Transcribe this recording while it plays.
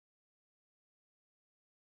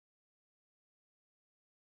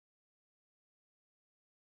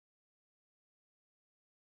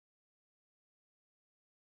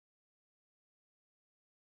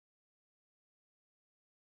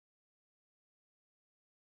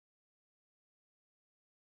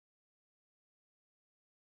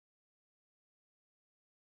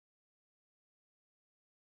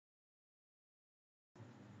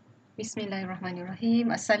Bismillahirrahmanirrahim.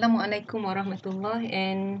 Assalamualaikum warahmatullahi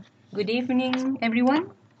and good evening, everyone.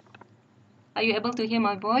 Are you able to hear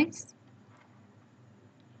my voice?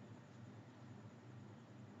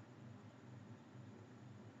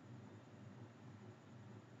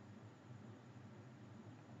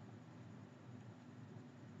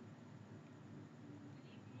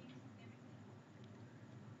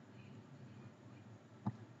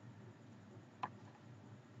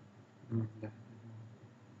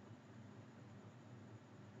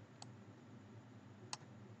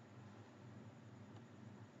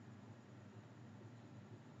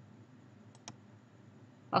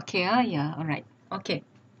 Okay, yeah, all right. Okay.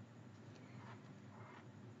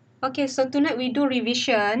 Okay, so tonight we do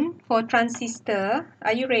revision for transistor.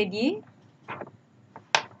 Are you ready?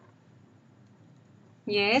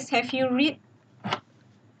 Yes, have you read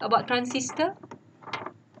about transistor?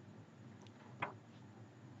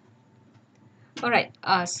 Alright,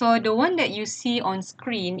 so the one that you see on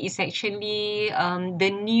screen is actually the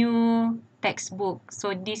new textbook.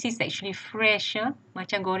 So this is actually fresh,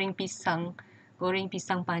 macam goreng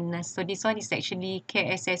pisang panas. So this one is actually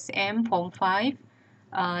KSSM Form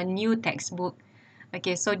 5 new textbook.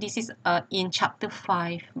 Okay, so this is in chapter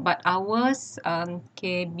 5, but ours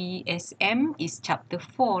KBSM is chapter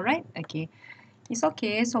 4, right? Okay, it's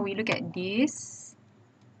okay. So we look at this.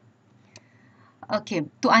 Okay,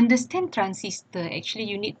 to understand transistor, actually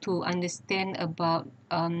you need to understand about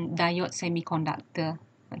diode semiconductor.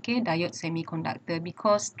 Okay, diode semiconductor,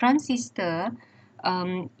 because transistor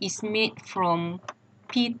is made from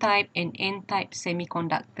P-type and N-type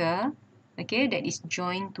semiconductor. Okay, that is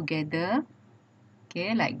joined together.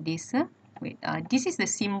 Okay, like this. This is the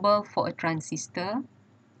symbol for a transistor.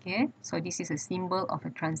 Okay, so this is a symbol of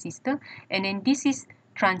a transistor, and then this is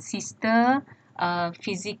transistor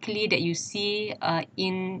physically that you see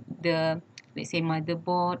in the, let's say,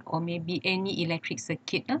 motherboard or maybe any electric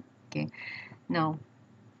circuit. Okay, now,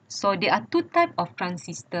 so there are two types of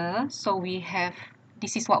transistor. So we have,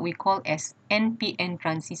 this is what we call as NPN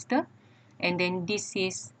transistor, and then this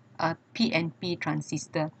is a PNP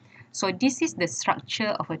transistor. So this is the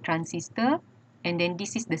structure of a transistor, and then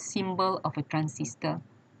this is the symbol of a transistor.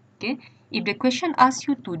 Okay, if the question asks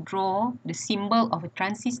you to draw the symbol of a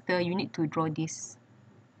transistor, you need to draw this.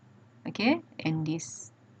 Okay, and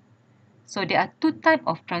this. So there are two types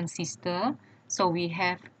of transistor. So we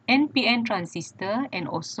have NPN transistor and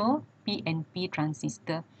also PNP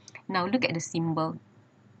transistor. Now look at the symbol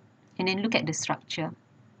and then look at the structure.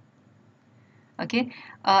 Okay,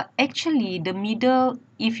 actually the middle,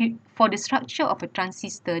 if you, for the structure of a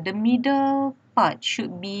transistor, the middle part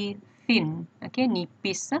should be thin, okay,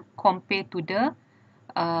 nipis, compared to the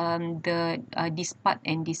this part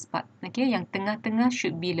and this part. Okay, yang tengah-tengah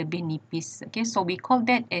should be lebih nipis. Okay, so we call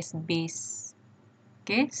that as base.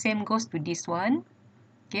 Okay, same goes to this one.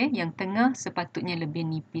 Okay, yang tengah sepatutnya lebih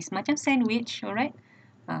nipis, macam sandwich, alright.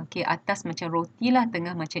 Okay, atas macam roti lah,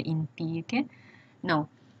 tengah macam inti. Okay, now,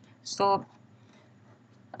 so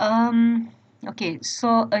okay,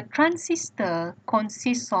 so a transistor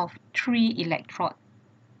consists of 3 electrode,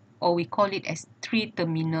 or we call it as 3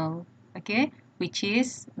 terminal. Okay, which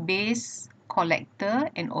is base, collector,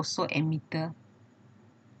 and also emitter.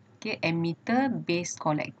 Okay, emitter, base,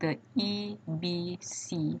 collector, E, B,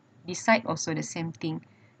 C. This side also the same thing,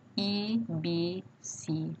 E, B,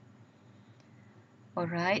 C.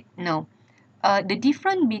 Alright, now, the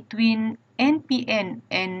difference between NPN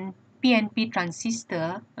and PNP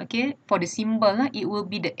transistor, okay, for the symbol, it will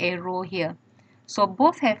be the arrow here. So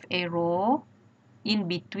both have arrow in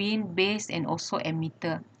between base and also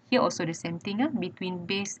emitter. Here also the same thing, between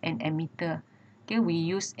base and emitter. Okay, we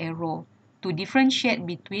use arrow to differentiate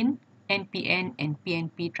between NPN and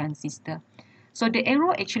PNP transistor. So the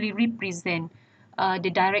arrow actually represent the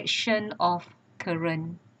direction of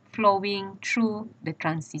current flowing through the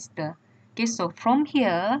transistor. Okay, so from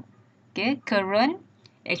here, okay, current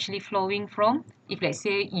actually flowing from, if let's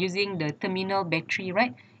say using the terminal battery,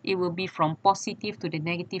 right, it will be from positive to the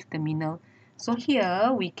negative terminal. So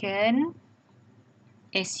here we can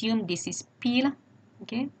assume this is P lah,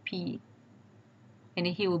 okay, P, and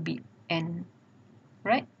then here will be N,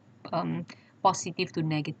 right, positive to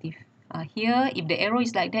negative. Here, if the arrow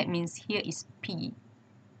is like that, means here is P,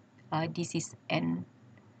 this is N.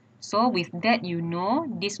 So with that, you know,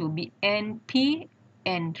 this will be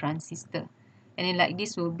NPN transistor, and then like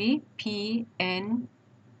this will be PNP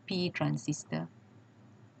transistor.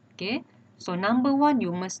 Okay, so number one,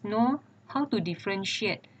 you must know how to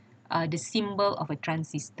differentiate the symbol of a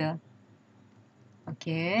transistor.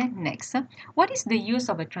 Okay, next. What is the use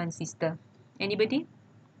of a transistor? Anybody?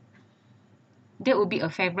 That would be a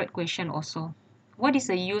favorite question also. What is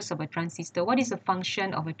the use of a transistor? What is the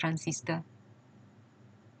function of a transistor?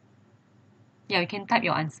 Yeah, you can type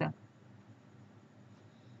your answer.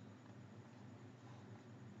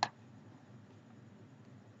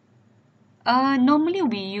 Normally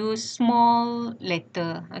we use small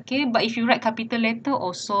letter, okay? But if you write capital letter,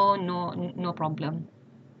 also no problem.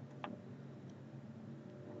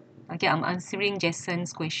 Okay, I'm answering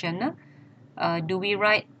Jason's question. Do we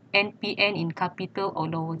write NPN in capital or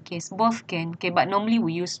lowercase? Both can. Okay, but normally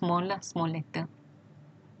we use small letter.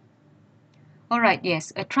 Alright,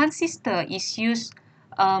 yes, a transistor is used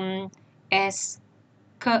as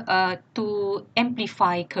to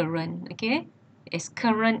amplify current. Okay, as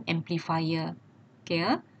current amplifier.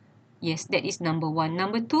 Okay, yes, that is number one.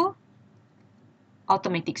 Number two,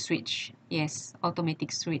 automatic switch. Yes,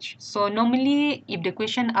 automatic switch. So normally if the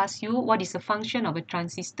question asks you what is the function of a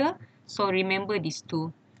transistor, so remember these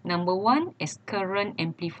two. Number one as current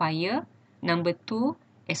amplifier, number two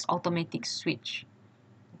as automatic switch.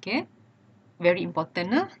 Okay, very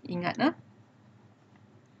important, ingat.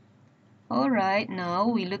 Alright, now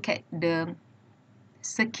we look at the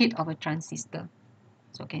circuit of a transistor.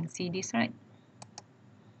 So can see this, right?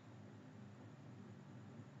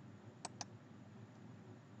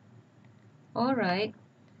 Alright,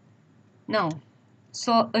 now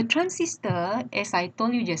so a transistor, as I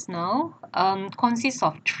told you just now, consists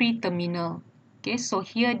of three terminal. Okay, so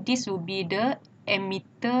here this will be the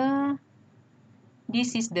emitter,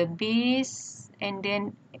 this is the base, and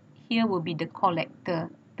then here will be the collector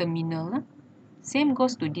terminal. Same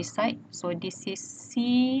goes to this side. So this is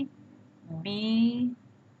C, B,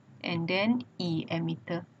 and then E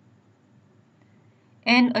emitter.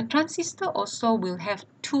 And a transistor also will have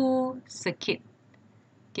two circuits.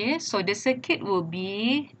 Okay, so the circuit will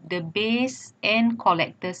be the base and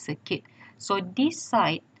collector circuit. So this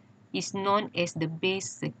side is known as the base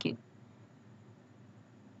circuit.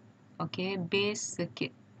 Okay, base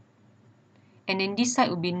circuit. And then this side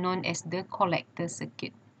will be known as the collector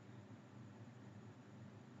circuit.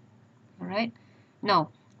 Alright.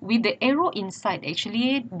 Now, with the arrow inside,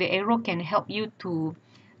 actually, the arrow can help you to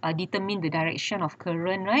determine the direction of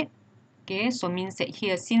current, right? Okay, so means that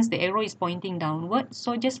here, since the arrow is pointing downward,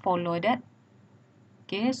 so just follow that.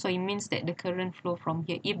 Okay, so it means that the current flow from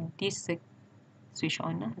here, if this switch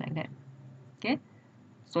on, like that. Okay,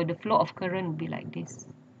 so the flow of current will be like this.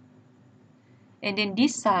 And then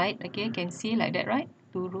this side, okay, can see like that, right?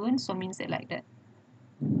 Turun, so means that like that.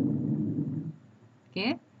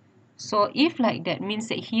 Okay, so if like that, means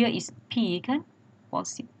that here is P, kan?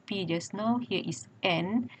 What's P just now? Here is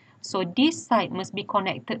N. So this side must be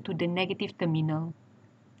connected to the negative terminal.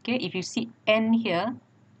 Okay, if you see N here,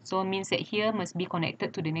 so means that here must be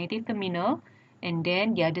connected to the negative terminal, and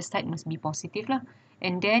then the other side must be positive lah.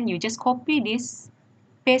 And then you just copy this,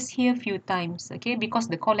 paste here few times, okay, because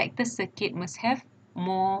the collector circuit must have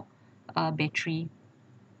more battery.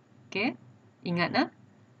 Okay, ingat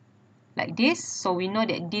like this. So we know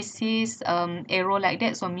that this is arrow like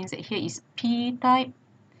that, so means that here is P type,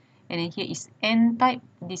 and then here is N type,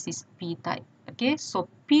 this is P type. Okay, so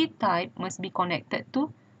P type must be connected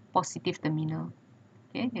to positive terminal.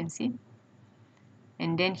 Okay, you can see.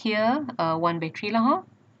 And then here, one battery lah,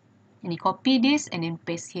 and you copy this and then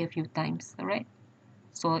paste here a few times. Alright.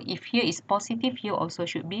 So if here is positive, here also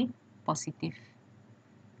should be positive.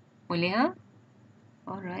 Boleh,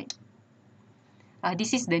 Alright.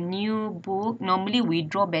 This is the new book. Normally we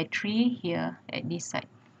draw battery here at this side.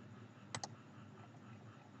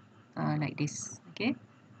 Like this. Okay.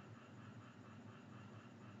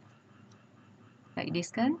 Like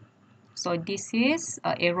this kan. So this is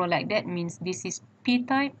arrow like that, means this is P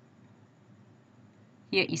type.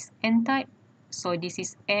 Here is N type. So this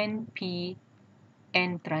is NP,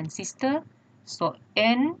 N transistor. So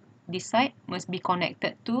N, this side must be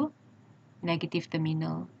connected to negative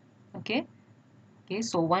terminal. Okay. Okay,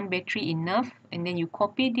 so one battery enough, and then you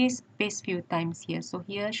copy this, paste few times here. So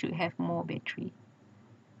here should have more battery.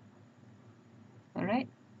 Alright.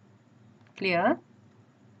 Clear?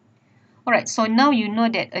 Alright, so now you know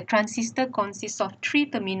that a transistor consists of three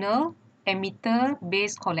terminal, emitter,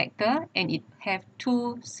 base, collector, and it have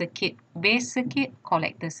two circuit, base circuit,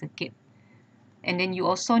 collector circuit. And then you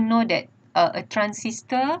also know that a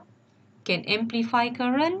transistor can amplify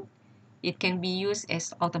current. It can be used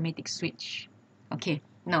as automatic switch. Okay,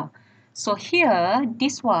 now, so here,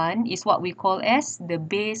 this one is what we call as the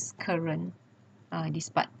base current. This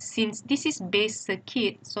part. Since this is base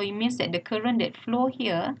circuit, so it means that the current that flow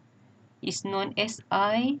here is known as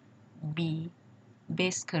IB,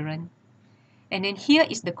 base current. And then here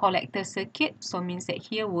is the collector circuit, so means that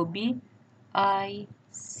here will be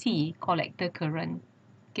IC, collector current.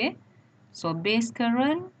 Okay, So base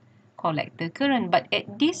current, collector current. But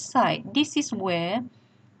at this side, this is where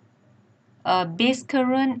base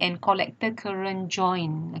current and collector current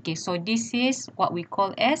join. Okay, so this is what we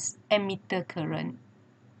call as emitter current.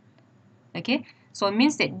 Okay, so it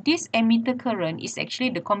means that this emitter current is actually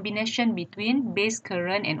the combination between base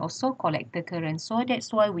current and also collector current. So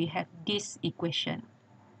that's why we have this equation.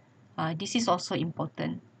 This is also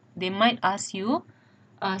important. They might ask you,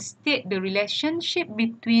 state the relationship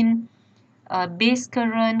between base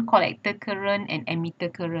current, collector current, and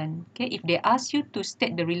emitter current. Okay, if they ask you to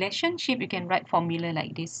state the relationship, you can write formula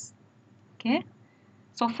like this. Okay,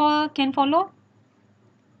 so far can follow?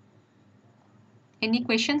 Any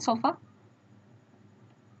questions so far?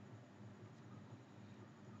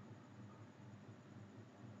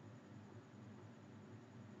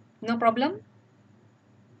 No problem?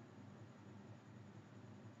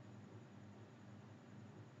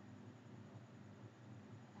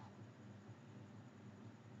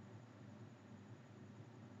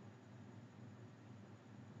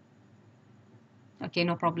 Okay,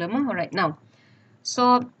 no problem. All right, now.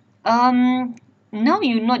 So, now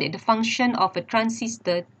you know that the function of a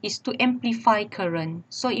transistor is to amplify current.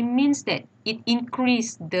 So it means that it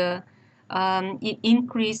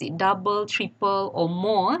it double, triple, or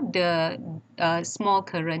more the small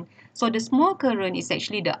current. So the small current is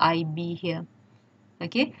actually the IB here.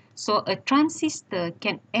 Okay, so a transistor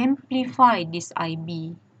can amplify this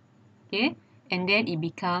IB. Okay, and then it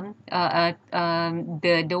become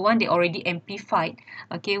the one they already amplified.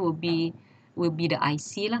 Okay, will be the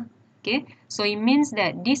IC lah. Okay, so it means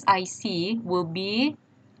that this IC will be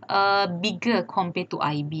bigger compared to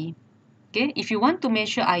IB. Okay, if you want to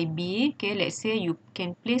measure IB, okay, let's say you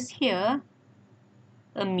can place here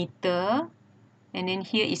a meter, and then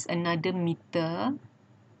here is another meter.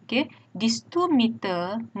 Okay, these two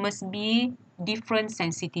meter must be different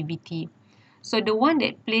sensitivity. So the one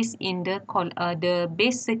that placed in the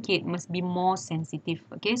base circuit must be more sensitive.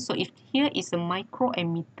 Okay, so if here is a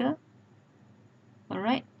microammeter, all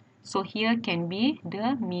right, so here can be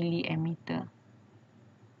the milliammeter.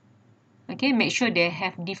 Okay, make sure they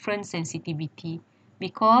have different sensitivity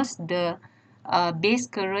because the base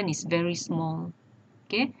current is very small.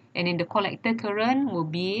 Okay, and then the collector current will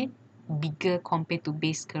be bigger compared to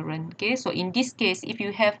base current. Okay, so in this case, if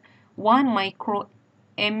you have 1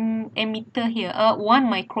 microammeter here, 1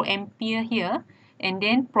 microampere here, and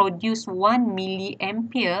then produce 1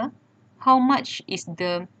 milliampere, how much is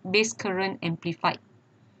the base current amplified?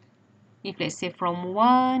 If let's say from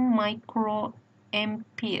 1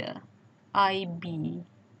 microampere IB,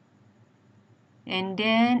 and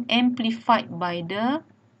then amplified by the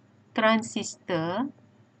transistor,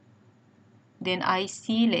 then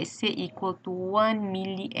IC, let's say, equal to 1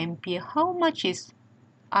 milliampere. How much is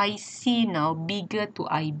IC now bigger to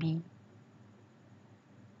IB?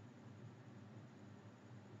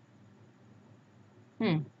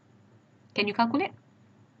 Can you calculate?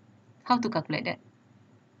 How to calculate that?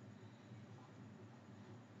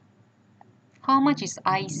 How much is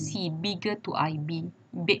IC bigger to IB?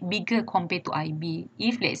 Bigger compared to IB.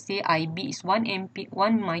 If let's say IB is 1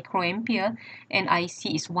 microampere and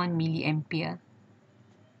IC is 1 milliampere.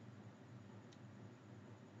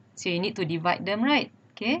 So you need to divide them, right?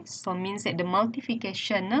 Okay, so means that the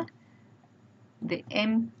multiplication, the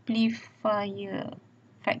amplifier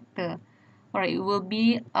factor, alright, it will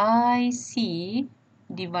be IC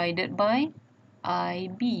divided by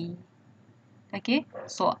IB. Okay,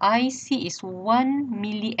 so IC is 1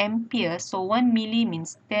 milliampere, so 1 milli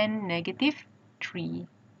means 10 negative 3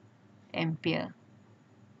 ampere.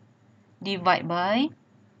 Divide by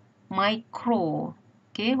micro,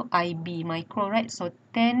 okay, IB, micro, right? So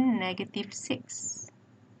 10 negative 6.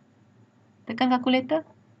 Tekan calculator.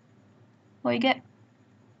 What you get?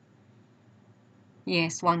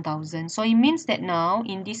 Yes, 1000. So it means that now,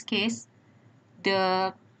 in this case,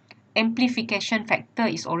 the amplification factor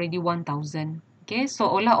is already 1000. Okay, so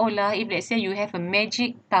olah-olah, if let's say you have a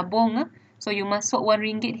magic tabung, so you masuk 1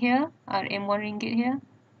 ringgit here, RM 1 ringgit here,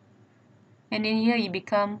 and then here it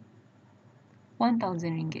become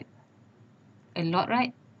 1000 ringgit. A lot,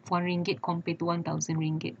 right? 1 ringgit compared to 1000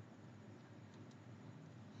 ringgit.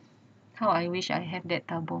 How I wish I have that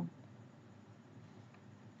tabung.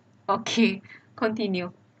 Okay,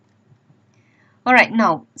 continue. Alright,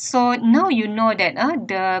 now, so now you know that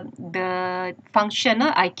the function,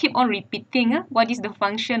 I keep on repeating what is the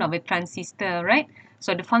function of a transistor, right?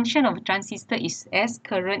 So the function of a transistor is as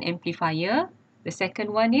current amplifier. The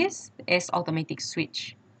second one is as automatic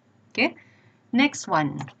switch. Okay, next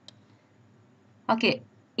one. Okay,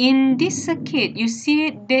 in this circuit, you see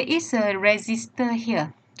there is a resistor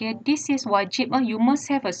here. Okay, this is wajib. You must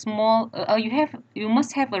have a small. You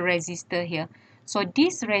must have a resistor here. So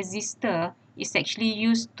this resistor is actually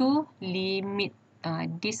used to limit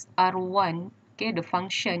this R1. Okay, the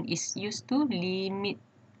function is used to limit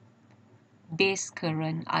base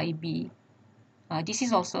current IB. This is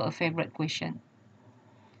also a favorite question.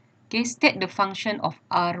 Okay, state the function of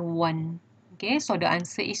R1. Okay, so the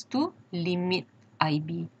answer is to limit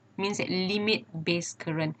IB. Means that limit base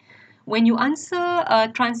current. When you answer a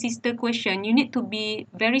transistor question, you need to be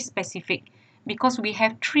very specific because we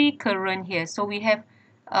have three current here. So we have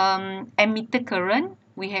emitter current,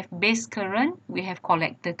 we have base current, we have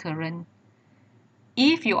collector current.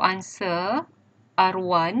 If your answer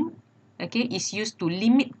R1, okay, is used to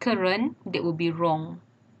limit current, that will be wrong.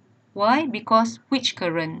 Why? Because which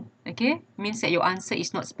current? Okay, means that your answer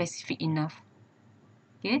is not specific enough.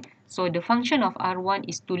 Okay, so the function of R1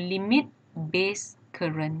 is to limit base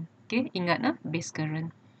current. Okay, ingat base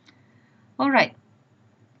current. Alright,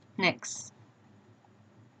 next.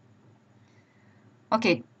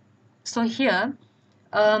 Okay, so here,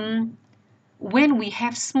 when we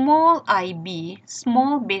have small IB,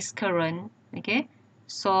 small base current, okay,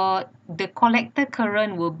 so the collector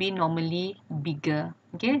current will be normally bigger.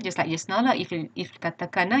 Okay, just like just now lah, if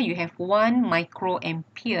katakan you have 1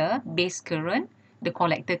 microampere base current, the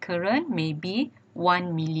collector current may be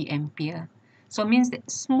 1 milliampere. So means that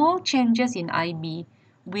small changes in IB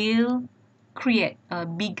will create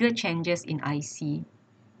bigger changes in IC.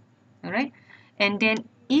 Alright, and then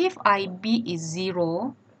if IB is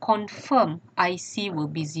 0, confirm IC will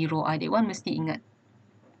be 0. That one mesti ingat.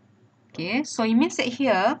 Okay, so it means that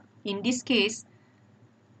here, in this case,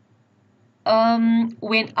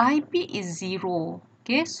 when IB is 0,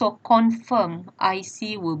 okay, so confirm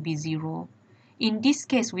IC will be 0. In this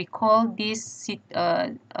case, we call this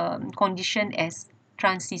condition as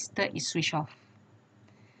transistor is switched off.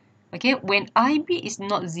 Okay, when IB is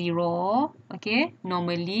not 0, okay,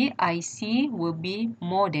 normally IC will be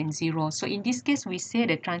more than 0. So in this case, we say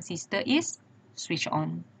the transistor is switched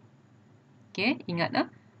on. Okay, ingat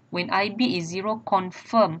when IB is 0,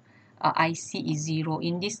 confirm IC is 0.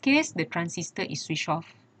 In this case, the transistor is switched off.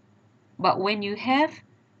 But when you have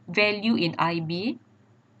value in IB,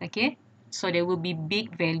 okay, so there will be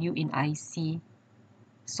big value in IC.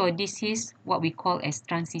 So this is what we call as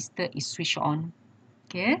transistor is switched on.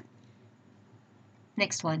 Okay.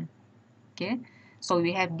 Next one. Okay, so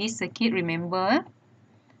we have this circuit, remember.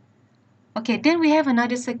 Okay, then we have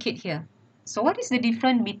another circuit here. So what is the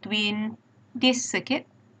difference between this circuit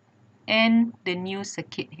and the new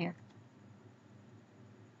circuit here?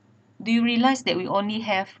 Do you realize that we only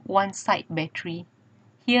have one side battery?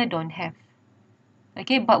 Here don't have.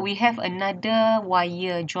 Okay, but we have another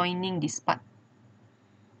wire joining this part.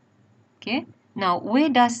 Okay, now where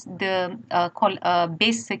does the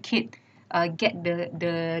base circuit get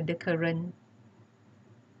the current?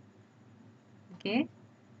 Okay,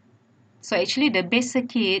 so actually the base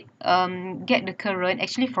circuit get the current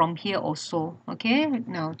actually from here also. Okay,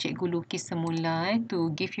 now cikgu lukis semula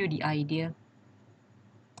to give you the idea.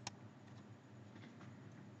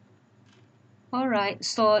 Alright,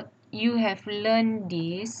 so you have learned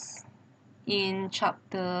this in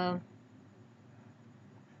chapter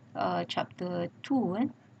 2.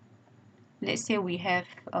 Let's say we have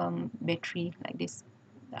battery like this.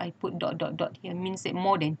 I put dot dot dot here, means that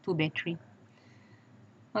more than 2 battery.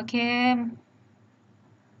 Okay,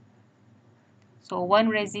 so one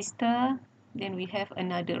resistor, then we have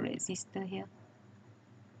another resistor here.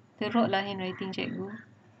 Teruk lah handwriting cikgu.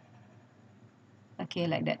 Okay,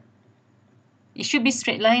 like that. It should be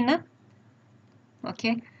straight line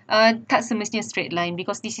okay, tak semestinya straight line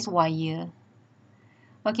because this is wire.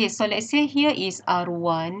 Okay, so let's say here is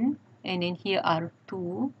R1 and then here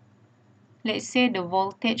R2. Let's say the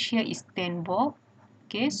voltage here is 10 volt.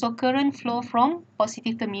 Okay, so current flow from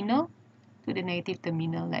positive terminal to the negative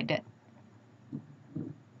terminal like that.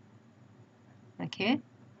 Okay.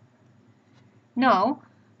 Now,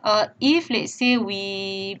 if let's say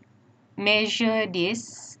we measure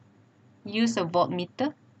this, use a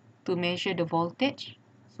voltmeter to measure the voltage.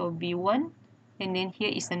 So V1, and then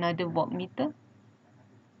here is another voltmeter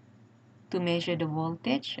to measure the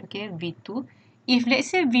voltage. Okay, V2. If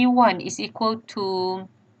let's say V1 is equal to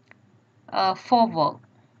 4 volt,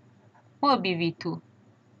 what will be V2?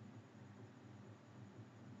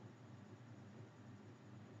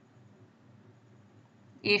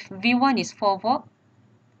 If V1 is 4 volt,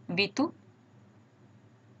 V2?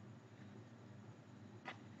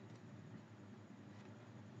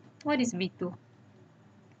 What is V2?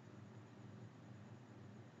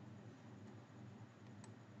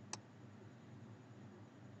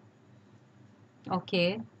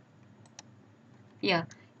 Okay. Yeah.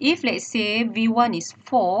 If let's say V1 is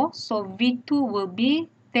 4, so V2 will be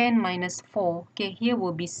 10 minus 4. Okay, here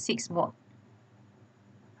will be 6 volt.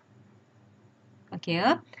 Okay.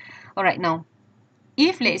 Alright, now,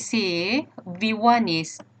 if let's say V1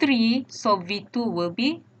 is 3, so V2 will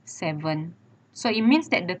be 7. So it means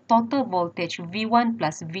that the total voltage V1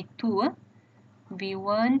 plus V2,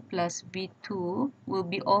 V1 plus V2 will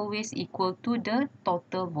be always equal to the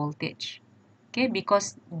total voltage. Okay,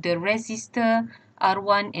 because the resistor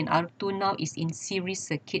R1 and R2 now is in series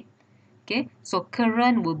circuit. Okay, so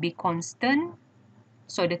current will be constant.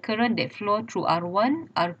 So the current that flow through R1,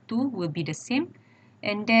 R2 will be the same.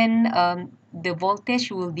 And then the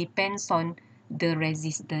voltage will depends on the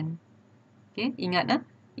resistance. Okay, ingat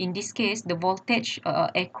in this case, the voltage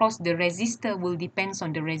across the resistor will depends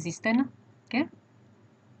on the resistance. Okay.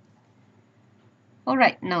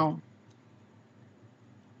 Alright, now,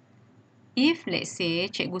 if let's say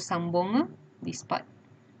cikgu sambung this part.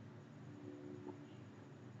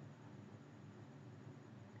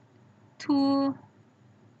 To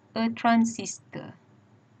a transistor.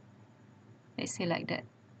 Let's say like that.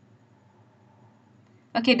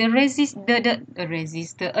 Okay, the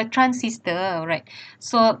resistor, a transistor, alright.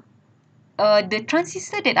 So the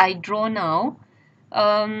transistor that I draw now,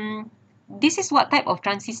 this is what type of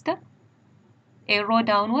transistor? Arrow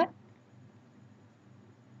downward.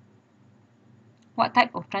 What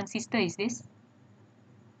type of transistor is this?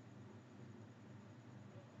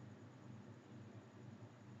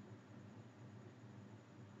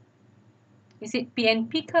 Is it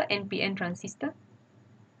PNP ke NPN transistor?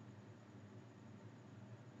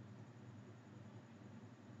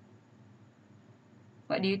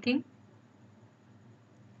 What do you think?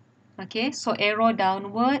 Okay, so arrow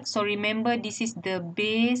downward. So remember, this is the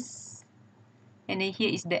base, and then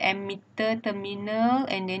here is the emitter terminal,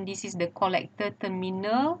 and then this is the collector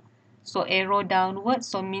terminal. So arrow downward,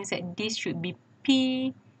 so means that this should be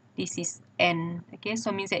P, this is N. Okay,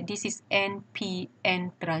 so means that this is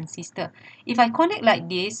NPN transistor. If I connect like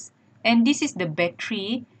this, and this is the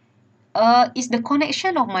battery, is the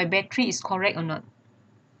connection of my battery is correct or not?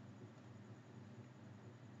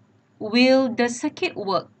 Will the circuit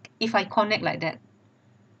work if I connect like that?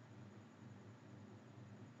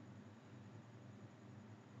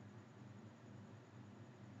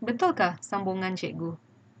 Betulkah sambungan cikgu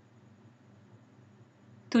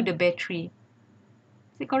to the battery?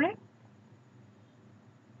 Is it correct?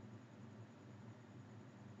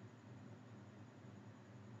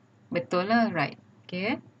 Betul lah, right?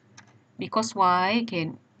 Okay. Because why? Okay.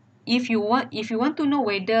 If you want to know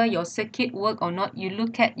whether your circuit work or not, you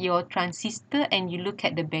look at your transistor and you look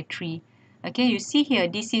at the battery. Okay, you see here,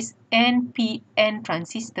 this is NPN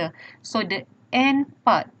transistor. So the N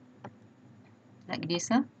part, like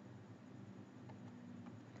this,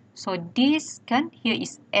 So this kan, here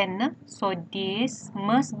is N. So this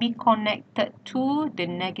must be connected to the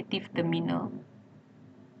negative terminal.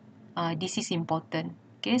 This is important.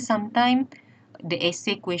 Okay, sometimes the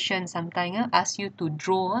essay question sometimes ask you to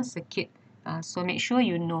draw a circuit. So make sure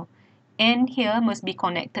you know. N here must be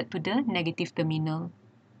connected to the negative terminal.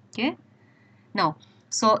 Okay. Now,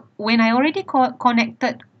 so when I already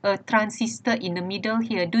connected a transistor in the middle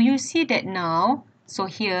here, do you see that now? So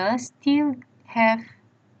here still have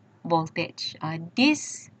voltage.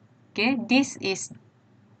 This, okay, this is,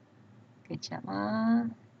 kejap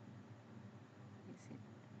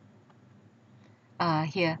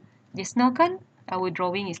here. Just now kan, our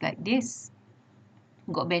drawing is like this.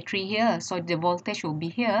 Got battery here, so the voltage will be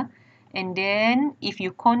here. And then if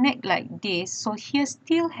you connect like this, so here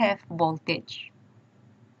still have voltage.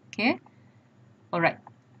 Okay. Alright.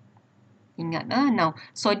 Ingat now.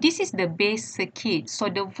 So this is the base circuit. So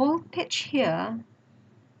the voltage here,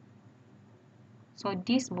 so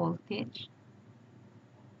this voltage,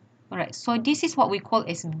 alright, so this is what we call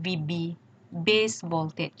as VB, base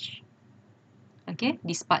voltage. Okay,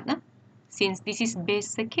 this part. Since this is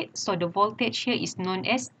base circuit, so the voltage here is known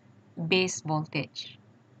as base voltage.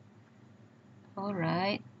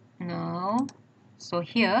 Alright, now, so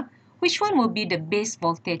here, which one will be the base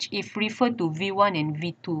voltage if referred to V1 and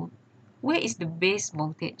V2? Where is the base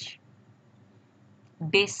voltage?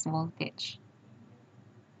 Base voltage.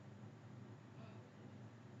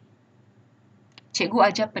 Cikgu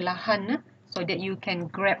ajar perlahan so that you can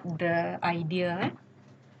grab the idea.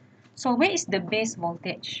 So where is the base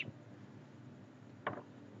voltage?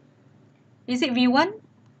 Is it V1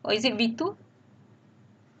 or is it V2?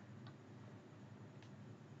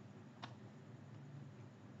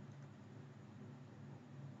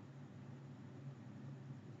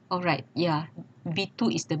 Alright, yeah,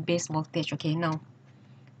 V2 is the base voltage. Okay, now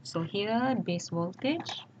So here, base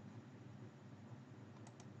voltage.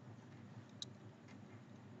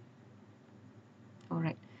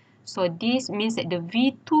 Alright. So this means that the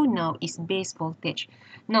V2 now is base voltage.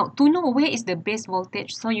 Now, to know where is the base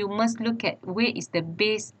voltage, so you must look at where is the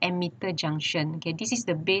base emitter junction. Okay, this is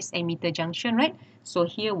the base emitter junction, right? So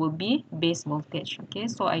here will be base voltage. Okay,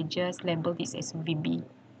 so I just label this as VB.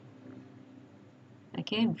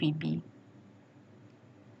 Okay, VB.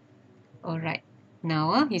 Alright.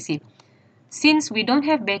 Now, you see, since we don't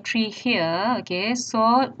have battery here, okay,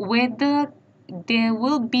 so whether there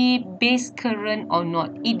will be base current or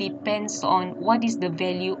not, it depends on what is the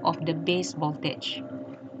value of the base voltage.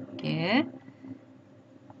 Okay,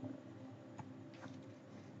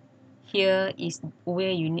 here is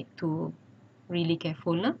where you need to really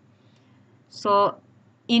careful. So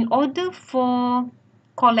in order for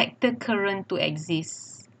collector current to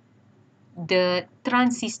exist, the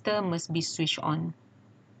transistor must be switched on.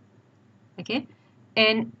 Okay,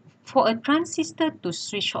 and for a transistor to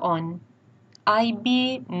switch on,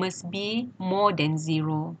 IB must be more than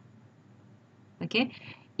 0. Okay,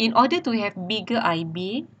 in order to have bigger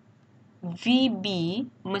IB, VB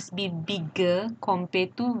must be bigger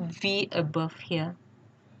compared to V above here.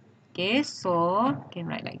 Okay, so you can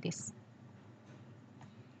write like this.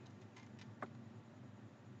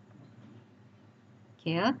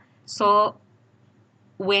 Here, so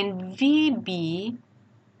when VB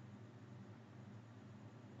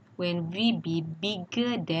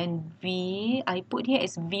bigger than V, I put here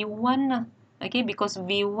as V1. Okay, because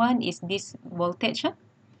V1 is this voltage.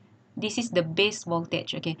 This is the base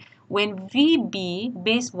voltage. Okay, when VB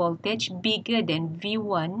base voltage bigger than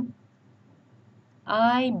V1,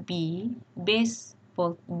 IB base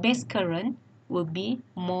current will be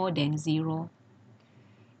more than 0.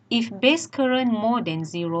 If base current more than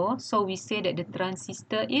 0, so we say that the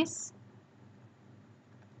transistor is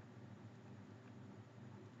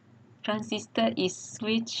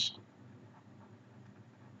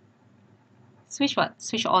switch what?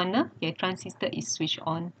 Switch on. Okay, transistor is switched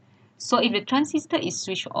on. So if the transistor is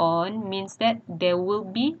switched on, means that there will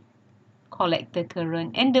be collector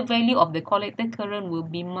current, and the value of the collector current will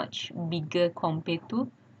be much bigger compared to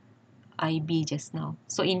IB just now.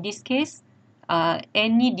 So in this case,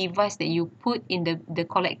 any device that you put in the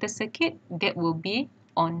collector circuit, that will be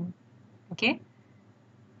on. Okay,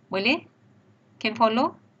 boleh? Can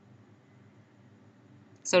follow?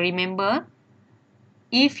 So remember,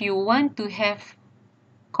 if you want to have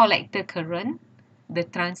collector current, the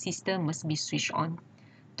transistor must be switched on.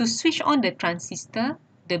 To switch on the transistor,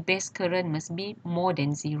 the base current must be more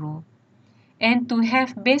than 0. And to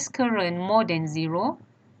have base current more than 0,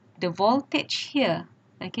 the voltage here,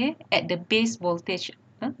 okay, at the base voltage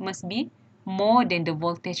must be more than the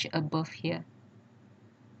voltage above here.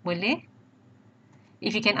 Boleh?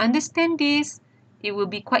 If you can understand this, it will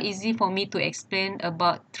be quite easy for me to explain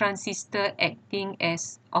about transistor acting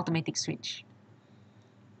as automatic switch.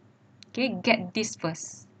 Okay, get this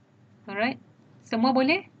first. Alright? Semua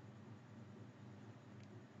boleh?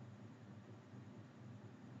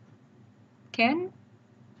 Can?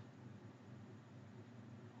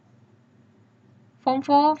 Form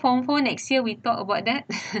 4 next year we talk about that.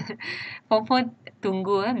 Form 4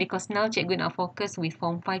 tunggu because now cikgu nak focus with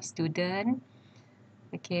Form 5 student.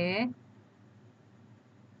 Okay.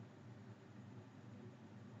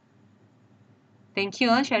 Thank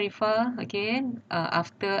you, Sharifah. Okay.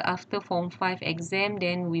 After Form 5 exam,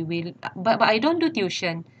 then we will. But I don't do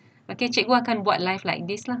tuition. Okay, cikgu akan buat live like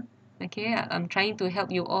this lah. Okay, I'm trying to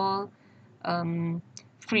help you all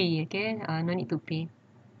free. Okay, no need to pay.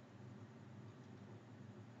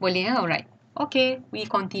 Boleh alright. Okay, we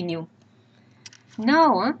continue.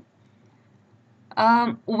 Now,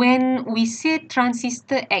 when we say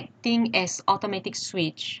transistor acting as automatic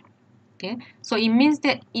switch, okay, so it means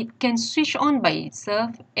that it can switch on by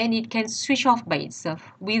itself and it can switch off by itself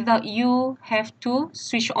without you have to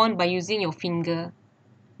switch on by using your finger.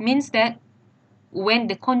 Means that when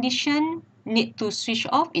the condition need to switch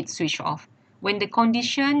off, it switch off. When the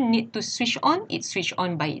condition need to switch on, it switch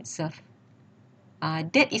on by itself.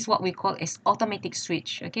 That is what we call as automatic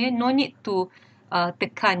switch. Okay, no need to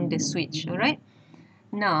tekan the switch. Alright.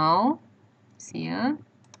 Now, see ya.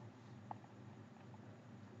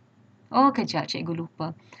 Oh, kejap, cikgu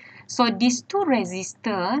lupa. So, these two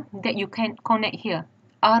resistor that you can connect here,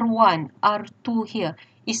 R1, R2 here,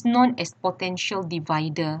 is known as potential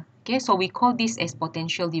divider. Okay, so we call this as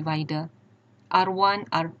potential divider.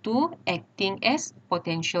 R1, R2 acting as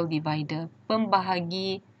potential divider,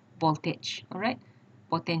 pembahagi voltage. Alright,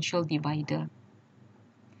 potential divider.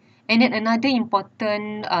 And then another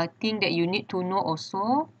important thing that you need to know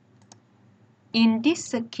also, in this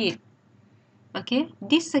circuit, okay,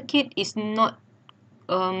 this circuit is not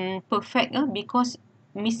perfect because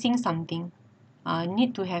missing something.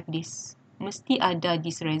 Need to have this. Mesti ada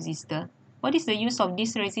this resistor. What is the use of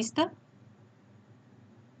this resistor?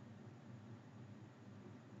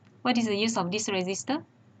 What is the use of this resistor?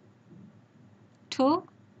 To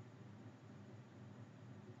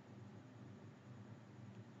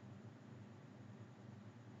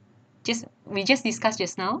we just discussed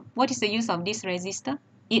just now. What is the use of this resistor?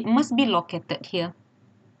 It must be located here.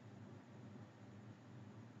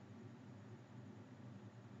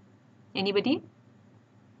 Anybody?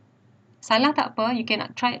 Salah tak apa, you can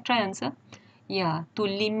try answer. Yeah, to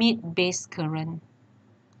limit base current.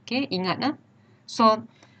 Okay, ingat So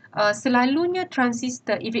selalunya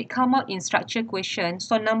transistor, if it come out in structure question,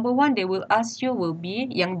 so number one they will ask you will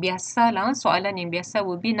be, yang biasa lah, soalan yang biasa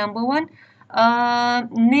will be number one,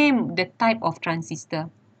 name the type of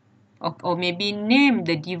transistor, or maybe name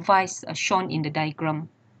the device shown in the diagram.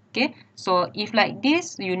 Okay, so if like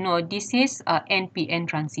this, you know this is a NPN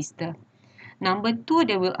transistor. Number two,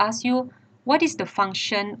 they will ask you what is the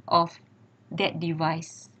function of that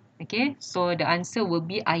device. Okay, so the answer will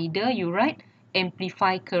be either you write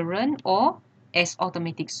amplify current or as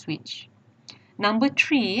automatic switch. Number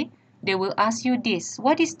three, they will ask you this,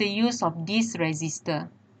 what is the use of this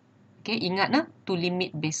resistor? Okay, ingat to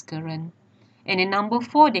limit base current. And then number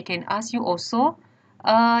four, they can ask you also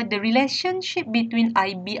the relationship between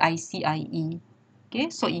IB, IC, IE. Okay,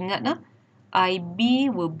 so ingat IB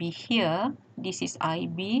will be here. This is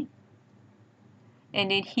IB.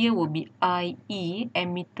 And then here will be IE,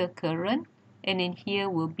 emitter current. And then here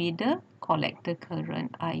will be the collector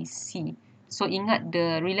current, IC. So ingat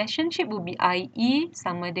the relationship will be IE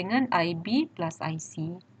sama dengan IB plus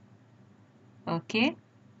IC. Okay.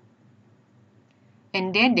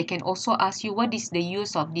 And then they can also ask you what is the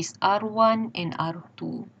use of this R1 and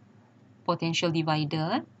R2 potential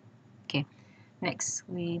divider. Okay. Next,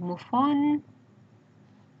 we move on.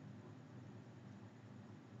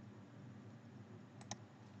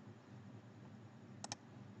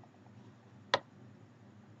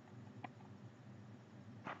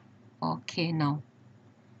 Okay, now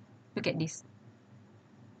look at this.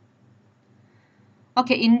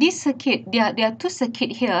 Okay, in this circuit, there are two circuit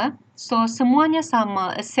here. So semuanya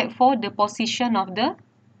sama except for the position of the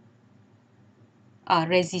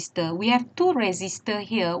resistor. We have two resistor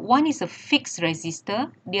here. One is a fixed resistor.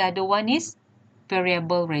 The other one is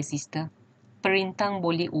variable resistor. Perintang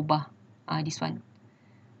boleh ubah. This one.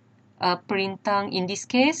 Perintang in this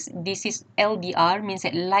case, this is LDR, means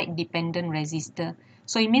that light dependent resistor.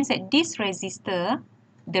 So it means that this resistor,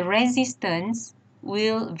 the resistance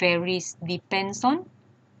will vary, depends on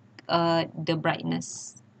the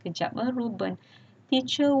brightness. Kejap, Ruben.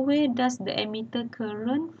 Teacher, where does the emitter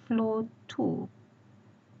current flow to?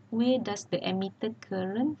 Where does the emitter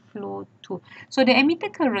current flow to? So the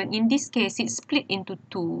emitter current, in this case, it's split into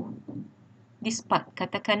two. This part,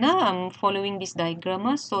 katakanlah I'm following this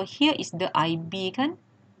diagram. So here is the IB kan?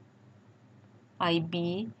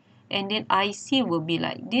 IB. And then IC will be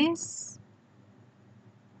like this.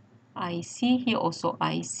 IC, here also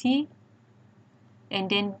IC. And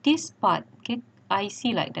then this part, okay,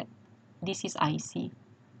 IC like that. This is IC.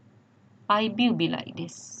 IB will be like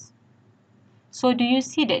this. So do you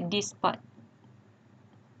see that this part?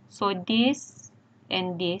 So this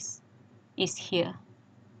and this is here.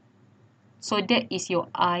 So that is your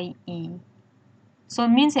IE. So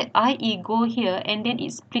means that IE go here and then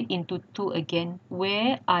it split into two again.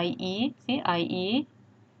 Where IE, see IE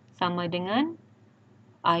sama dengan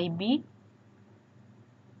IB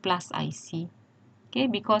plus IC. Okay,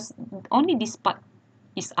 because only this part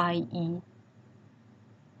is IE.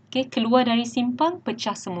 Okay, keluar dari simpang,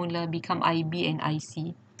 pecah semula, become IB and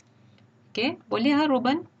IC. Okay, boleh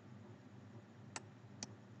Ruben?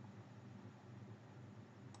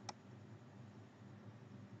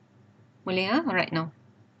 Boleh right now.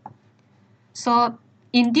 So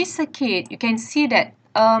in this circuit, you can see that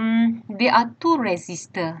there are two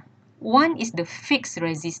resistors. One is the fixed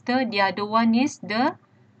resistor, the other one is the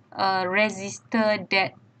resistor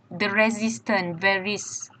that the resistance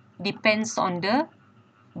varies, depends on the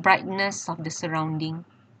brightness of the surrounding.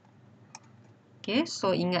 Okay,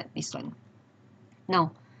 so ingat this one.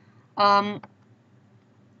 Now,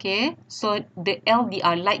 okay, so the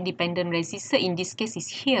LDR, light dependent resistor, in this case is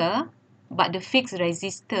here, but the fixed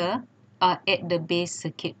resistor are at the base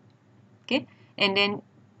circuit. Okay, and then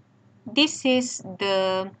this is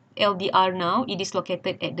the LDR now, it is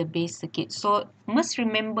located at the base circuit. So must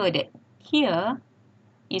remember that here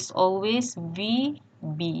is always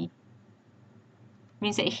VB.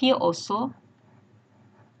 Means that here also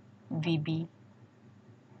VB.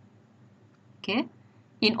 Okay.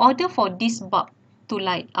 In order for this bulb to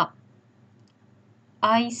light up,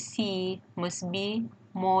 IC must be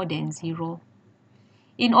more than 0.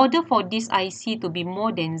 In order for this IC to be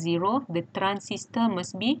more than 0, the transistor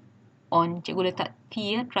must be on. Cikgu letak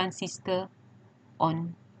T ya, transistor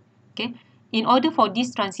on. Okay. In order for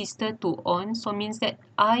this transistor to on, so means that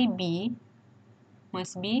IB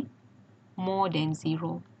must be more than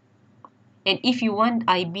 0. And if you want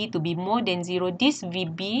IB to be more than 0, this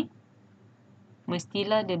VB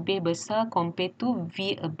mestilah lebih besar compared to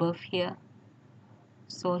V above here.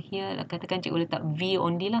 So here, katakan cikgu letak V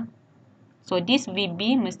only lah. So this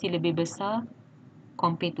VB mesti lebih besar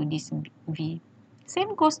compared to this V.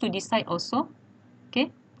 Same goes to this side also.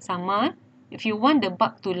 Okay, sama. If you want the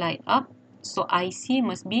bulb to light up, so IC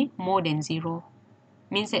must be more than 0.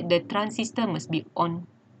 Means that the transistor must be on.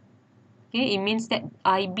 Okay, it means that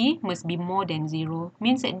IB must be more than 0.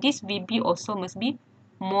 Means that this VB also must be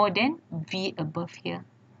more than V above here.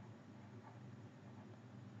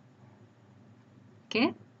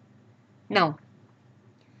 Okay. Now,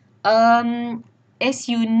 as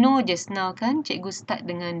you know just now kan, cikgu start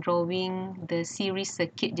dengan drawing the series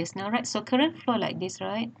circuit just now, right? So current flow like this,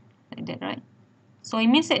 right? Like that, right? So it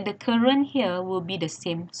means that the current here will be the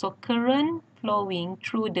same. So current flowing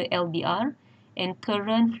through the LDR and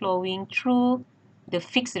current flowing through the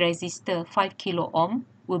fixed resistor 5 kilo ohm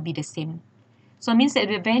will be the same. So it means that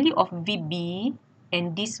the value of VB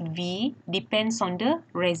and this V depends on the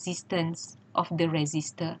resistance of the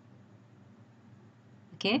resistor.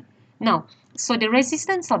 Okay. Now, so the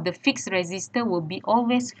resistance of the fixed resistor will be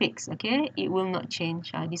always fixed. Okay. It will not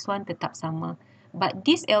change. This one tetap sama. But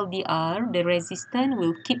this LDR, the resistance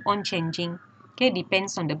will keep on changing. Okay.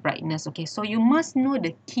 Depends on the brightness. Okay. So you must know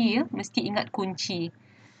the key. Mesti ingat kunci.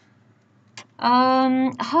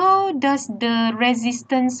 How does the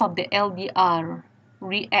resistance of the LDR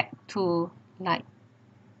react to light?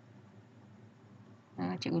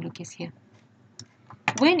 Cikgu lukis here.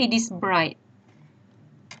 When it is bright,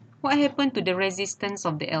 what happened to the resistance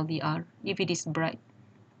of the LDR if it is bright?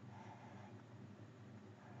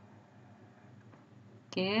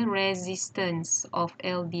 Okay, resistance of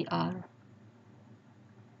LDR.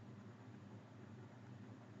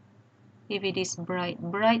 If it is bright,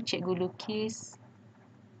 cikgu lukis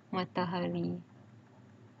matahari.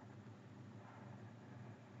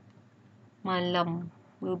 Malam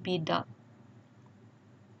will be dark.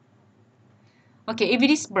 Okay, if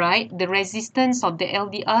it is bright, the resistance of the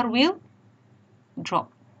LDR will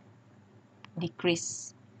drop,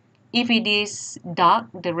 decrease. If it is dark,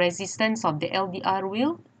 the resistance of the LDR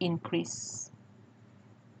will increase.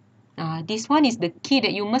 This one is the key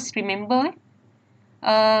that you must remember.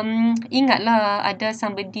 Ingatlah, ada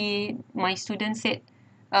somebody, my student said,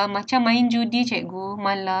 macam main judi cikgu,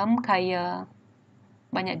 malam kaya,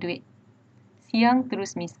 banyak duit. Siang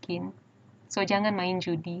terus miskin. So, jangan main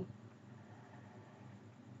judi.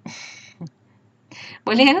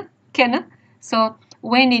 Boleh ya? Can? So,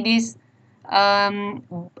 when it is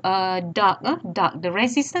dark, the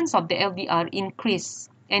resistance of the LDR increase.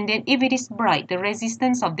 And then if it is bright, the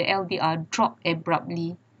resistance of the LDR drop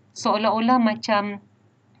abruptly. So, seolah-olah macam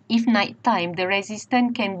if night time, the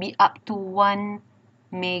resistance can be up to 1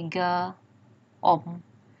 mega ohm.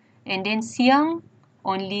 And then siang,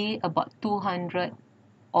 only about 200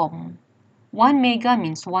 ohm. 1 mega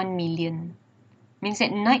means 1 million. Means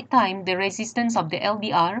at night time, the resistance of the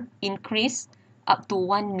LDR increase up to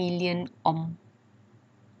 1 million ohm.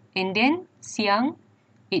 And then siang,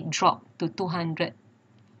 it dropped to 200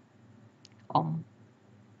 ohm.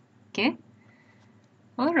 Okay.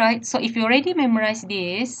 Alright, so if you already memorized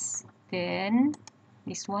this, then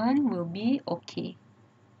this one will be okay.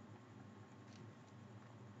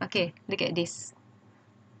 Okay, look at this.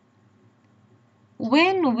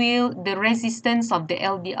 When will the resistance of the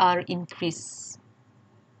LDR increase?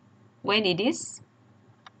 When it is?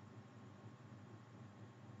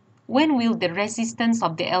 When will the resistance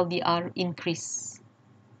of the LDR increase?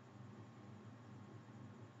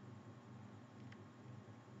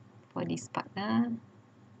 For this part.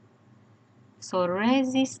 So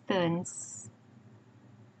resistance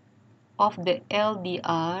of the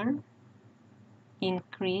LDR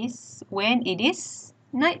increase when it is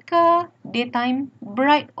night ke daytime,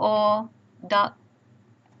 bright or dark?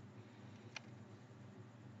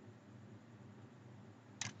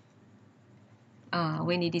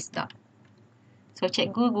 When it is dark. So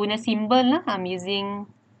cikgu guna symbol lah. I'm using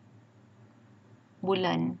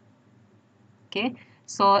bulan. Okay.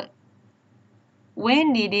 So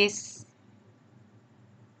when it is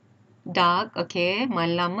dark, okay,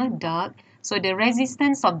 malam dark, so the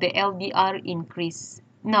resistance of the LDR increase.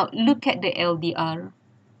 Now look at the LDR.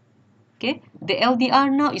 Okay, the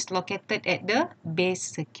LDR now is located at the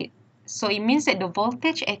base circuit. So it means that the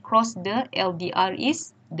voltage across the LDR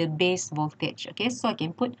is the base voltage. Okay, so I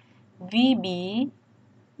can put VB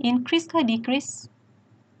increase or decrease?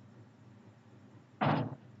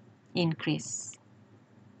 Increase.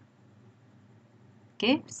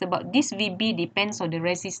 Okay, sebab this VB depends on the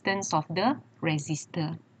resistance of the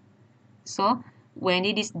resistor. So when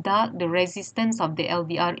it is dark, the resistance of the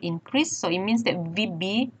LDR increase. So it means that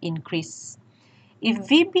VB increase.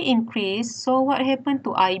 If VB increase, so what happened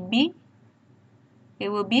to IB? It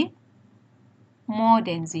will be more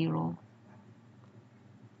than 0.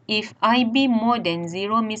 If IB more than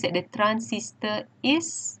 0 means that the transistor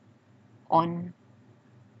is on.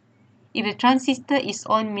 If the transistor is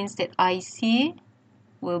on means that IC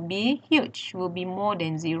will be huge, will be more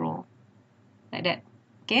than 0. Like that.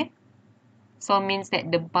 Okay? So means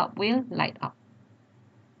that the bulb will light up.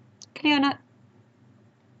 Clear or not?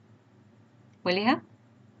 Boleh ha?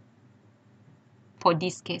 For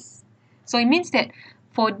this case. So it means that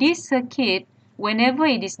for this circuit, whenever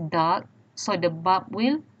it is dark, so the bulb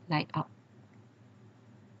will light up.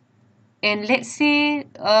 And let's say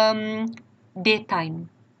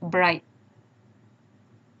daytime, bright.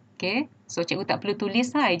 Okay, so cikgu tak perlu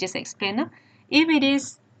tulis lah, I just explain lah. If it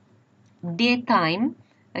is daytime,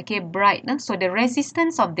 okay, bright, so the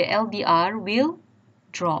resistance of the LDR will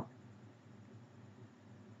drop.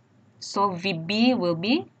 So VB will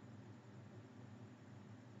be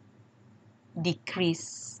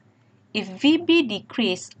decrease. If VB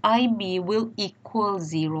decrease, IB will equal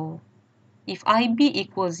 0. If IB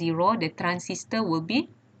equals 0, the transistor will be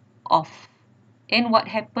off. And what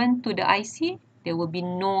happened to the IC? There will be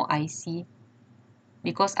no IC.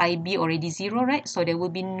 Because IB already 0, right? So there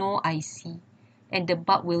will be no IC. And the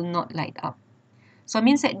bulb will not light up. So it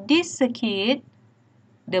means that this circuit,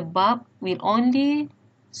 the bulb will only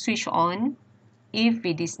switch on if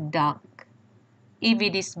it is dark. If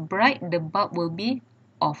it is bright, the bulb will be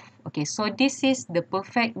off. Okay, so this is the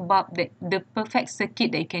perfect bulb, the perfect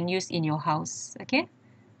circuit that you can use in your house. Okay,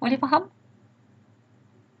 boleh faham?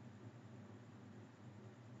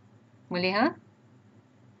 Boleh ha?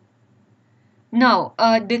 Now,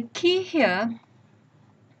 the key here,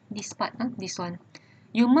 this part, this one,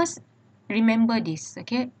 you must remember this.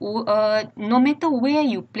 Okay, no matter where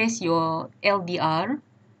you place your LDR,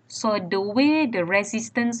 so the way the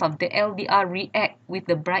resistance of the LDR react with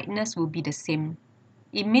the brightness will be the same.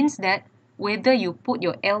 It means that whether you put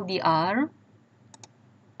your LDR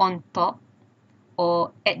on top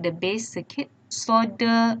or at the base circuit, so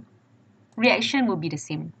the reaction will be the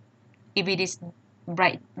same. If it is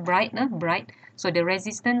bright, so the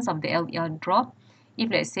resistance of the LDR drop.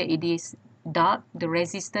 If let's say it is dark, the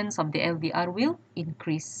resistance of the LDR will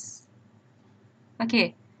increase.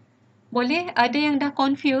 Okay, boleh ada yang dah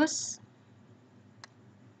confused?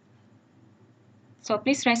 So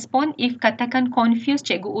please respond. If katakan confused,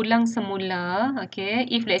 cikgu ulang semula. Okay,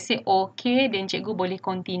 if let's say okay, then cikgu boleh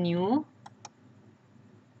continue.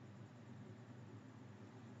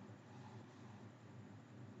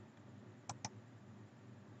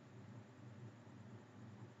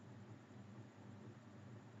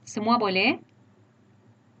 Semua boleh?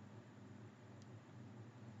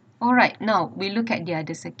 Alright, now we look at the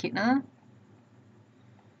other circuit.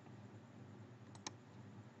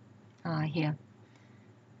 Here,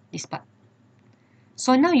 this part.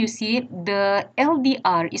 So now you see the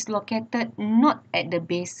LDR is located not at the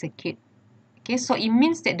base circuit. Okay, so it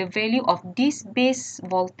means that the value of this base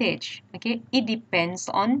voltage, okay, it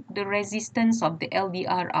depends on the resistance of the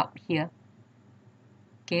LDR up here.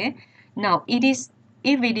 Okay, now if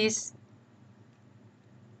it is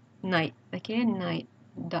night, okay, night,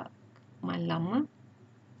 dark, malam,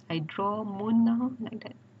 I draw moon now, like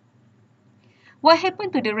that. What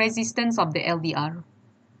happened to the resistance of the LDR?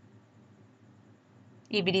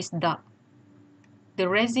 If it is dark, the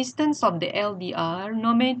resistance of the LDR,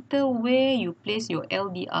 no matter where you place your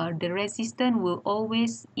LDR, the resistance will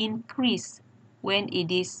always increase when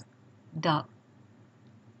it is dark.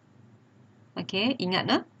 Okay,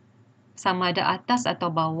 ingat sama ada atas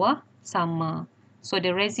atau bawah, sama. So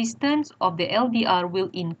the resistance of the LDR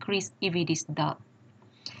will increase if it is dark.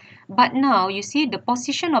 But now, you see the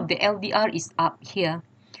position of the LDR is up here.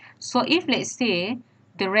 So if let's say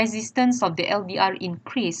the resistance of the LDR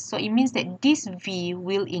increase, so it means that this V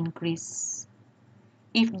will increase.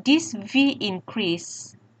 If this V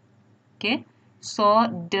increase, okay, so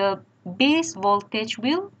the base voltage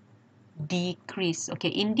will decrease.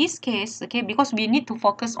 Okay, in this case, okay, because we need to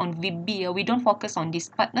focus on VB, we don't focus on this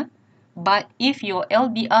part. But if your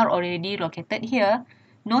LDR already located here,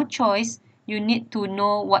 no choice, you need to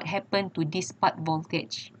know what happened to this part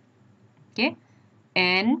voltage. Okay,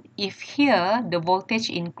 and if here the voltage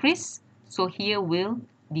increase, so here will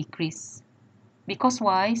decrease. Because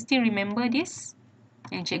why? Still remember this?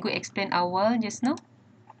 Yang cikgu explain awal just now.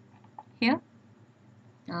 Here,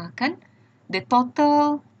 kan? The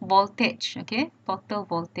total voltage, okay? Total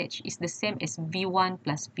voltage is the same as V1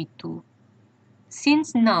 plus V2.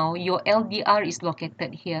 Since now your LDR is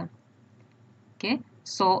located here, okay?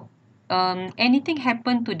 So anything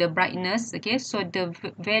happen to the brightness, okay? So the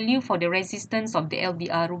value for the resistance of the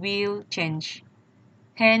LDR will change.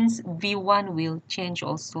 Hence, V1 will change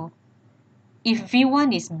also. If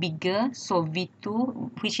V1 is bigger, so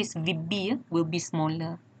V2, which is VB, will be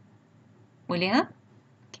smaller. Boleh, ha?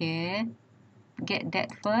 Okay. Get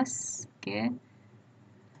that first. Okay.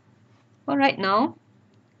 Alright, now.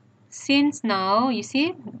 Since now, you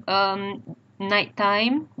see,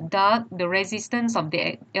 nighttime, dark, the resistance of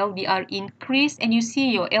the LDR increase, and you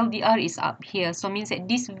see your LDR is up here. So, means that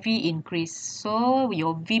this V increase. So,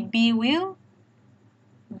 your VB will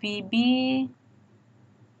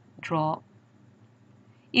drop.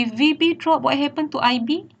 If VB drop, what happened to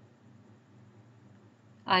IB?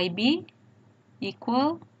 IB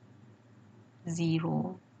equal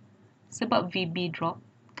 0. Sebab VB drop.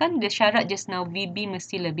 Kan the syarat just now, VB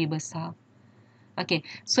mesti lebih besar. Okay,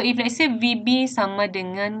 so if let's say VB sama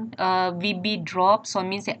dengan VB drop, so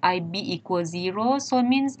means that IB equals 0. So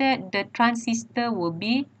means that the transistor will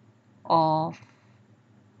be off.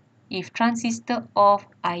 If transistor off,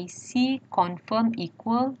 IC confirm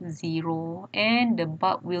equal 0. And the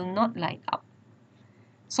bulb will not light up.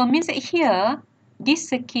 So means that here, this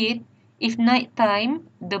circuit, if night time,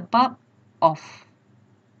 the bulb off.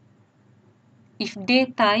 If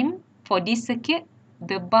daytime, for this circuit,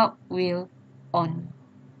 the bulb will on.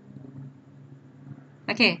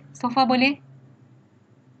 Okay, so far boleh?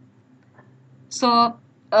 So,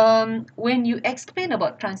 when you explain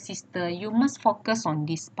about transistor, you must focus on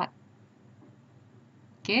this part.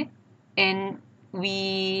 Okay, and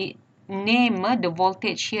we name the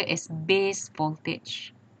voltage here as base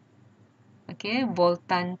voltage. Okay,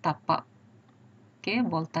 voltan tapak. Okay,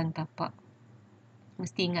 voltan tapak.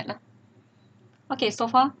 Mesti ingatlah. Okay, so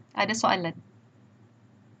far ada soalan?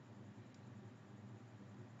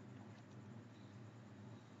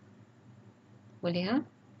 Boleh, ha?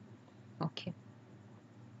 Okay.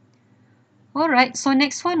 Alright, so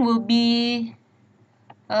next one will be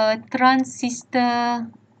transistor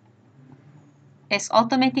as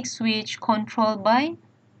automatic switch controlled by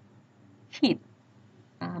heat.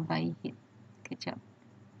 By heat. Kejap.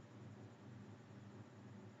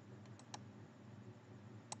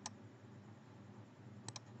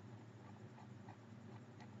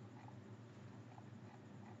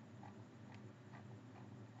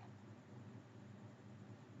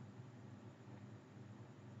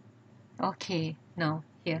 Okay, now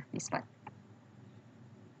here, this part.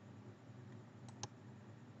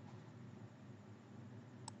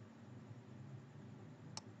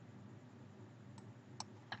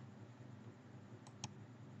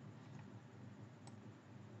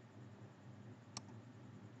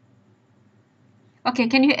 Okay,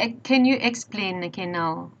 can you explain? Okay,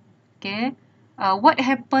 now. Okay, what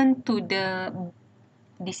happened to the,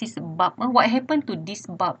 this is a bulb. What happened to this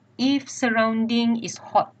bulb if surrounding is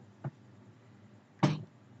hot?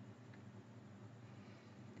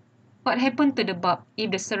 What happened to the bulb if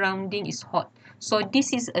the surrounding is hot? So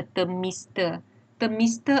this is a thermistor.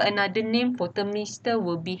 Thermistor, another name for thermistor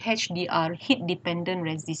will be HDR, heat dependent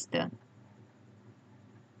resistor.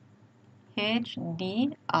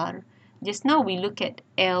 HDR. Just now we look at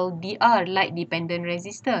LDR, light dependent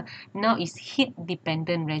resistor. Now is heat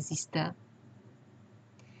dependent resistor.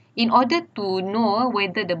 In order to know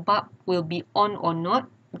whether the bulb will be on or not,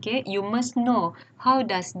 okay, you must know how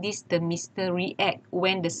does this thermistor react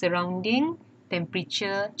when the surrounding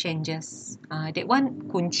temperature changes. That one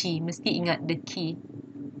kunci, mesti ingat the key.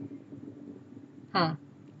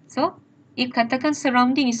 So, if katakan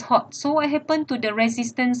surrounding is hot, so what happened to the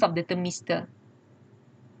resistance of the thermistor?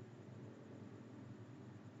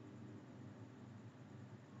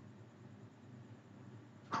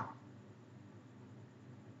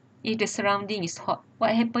 If the surrounding is hot,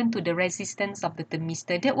 what happened to the resistance of the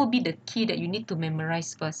thermistor? That will be the key that you need to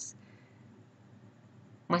memorize first.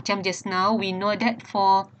 Macam just now, we know that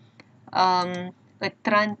for an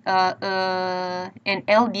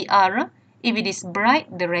LDR, if it is bright,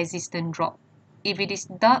 the resistance drop. If it is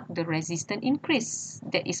dark, the resistance increase.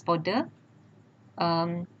 That is for the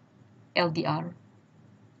LDR.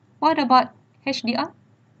 What about HDR?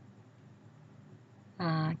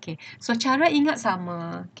 Okay, so cara ingat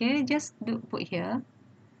sama. Okay, just put here.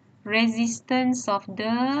 Resistance of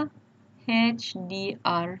the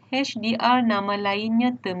HDR. HDR nama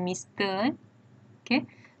lainnya thermistor. Okay.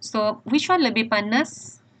 So, which one lebih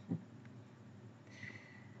panas?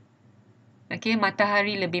 Okay,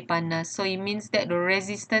 matahari lebih panas. So, it means that the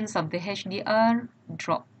resistance of the HDR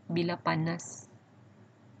drop bila panas.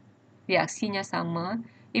 Reaksinya sama.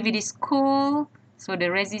 If it is cool, so the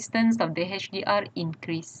resistance of the HDR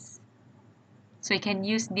increase. So, you can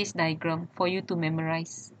use this diagram for you to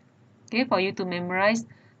memorize. Okay, for you to memorize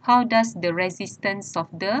how does the resistance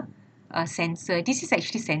of the sensor. This is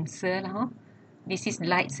actually sensor. This is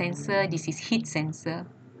light sensor. This is heat sensor.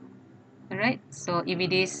 Alright, so if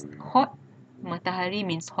it is hot, matahari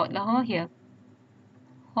means hot lah here.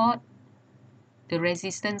 Hot, the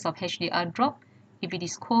resistance of HDR drop. If it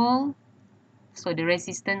is cold, so the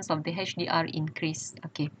resistance of the HDR increase.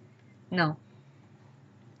 Okay, now,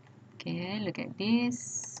 okay, look at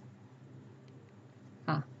this.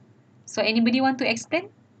 So anybody want to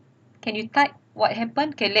explain? Can you type what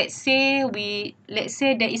happened? Okay, let's say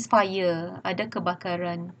there is fire, ada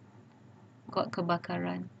kebakaran. Got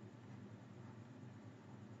kebakaran.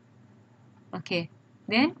 Okay,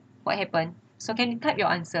 then what happened? So can you type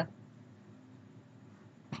your answer?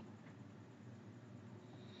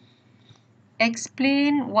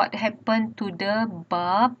 Explain what happened to the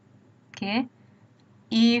bulb, okay,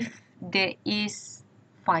 if there is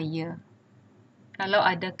fire. Kalau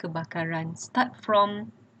ada kebakaran, start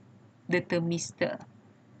from the thermistor.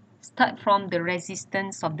 Start from the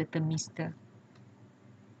resistance of the thermistor.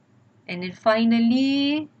 And then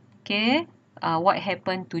finally, okay, what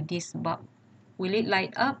happened to this bulb? Will it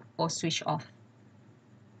light up or switch off?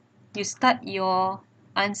 You start your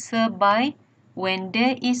answer by when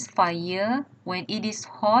there is fire, when it is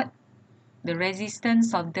hot, the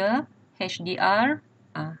resistance of the HDR,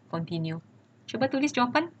 continue. Cuba tulis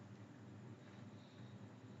jawapan.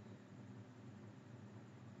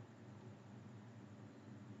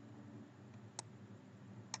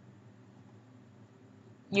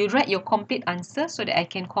 You write your complete answer so that I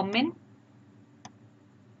can comment.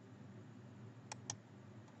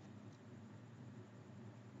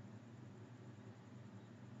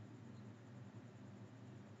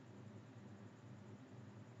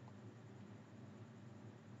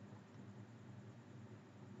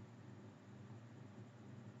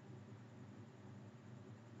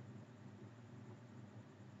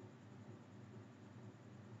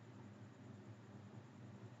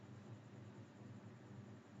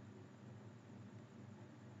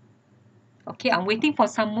 Okay, I'm waiting for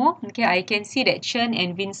some more. Okay, I can see that Chen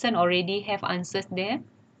and Vincent already have answers there.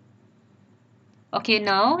 Okay,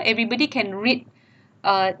 now everybody can read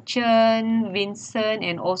Chen, Vincent,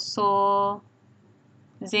 and also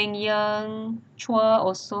Zeng Yang, Chua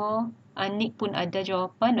also. Anik pun ada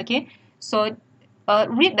jawapan. Okay, so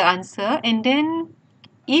read the answer, and then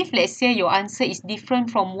if let's say your answer is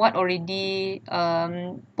different from what already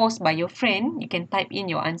posted by your friend, you can type in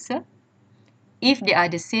your answer. If they are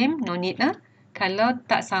the same, no need lah. Kalau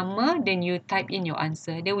tak sama, then you type in your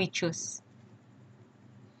answer. Then we choose.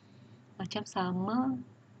 Macam sama.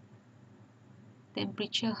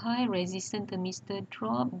 Temperature high, resistance thermistor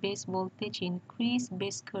drop, base voltage increase,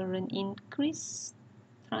 base current increase,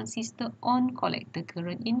 transistor on, collector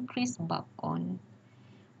current increase, bulb on.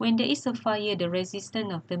 When there is a fire, the resistance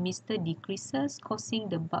of the thermistor decreases, causing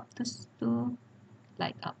the bulb to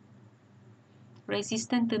light up.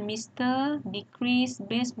 Resistance thermistor decrease,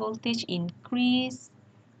 base voltage increase,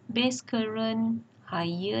 base current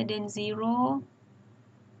higher than 0,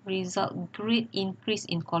 result great increase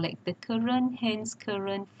in collector current, hence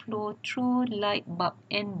current flow through light bulb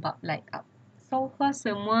and bulb light up. So far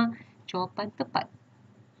semua jawapan tepat.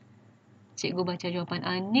 Cikgu baca jawapan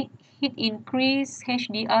Anik. Heat increase,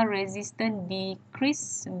 HDR resistance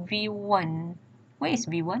decrease, V1. Where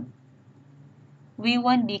is V1?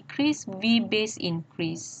 V1 decrease, V base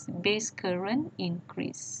increase, base current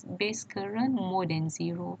increase, base current more than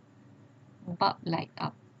 0, bulb light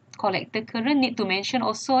up. Collector current need to mention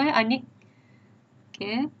also Anik.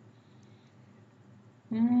 Okay.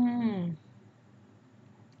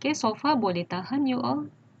 Okay, so far boleh tahan you all.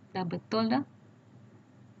 Dah betul dah.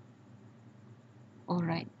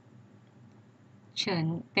 Alright.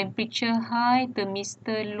 Chen, temperature high,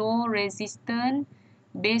 thermistor low, resistance,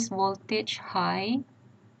 base voltage high,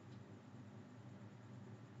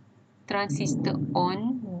 transistor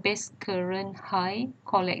on, base current high,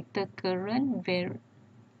 collector current very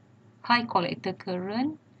high, collector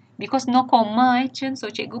current. Because no comma Chen,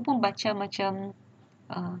 so cikgu pun baca macam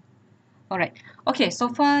alright. Okay,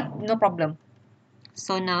 so far no problem.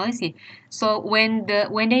 So now you see. So when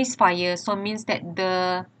there is fire, so means that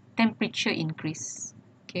the temperature increase.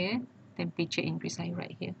 Okay, temperature increase I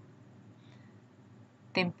write here.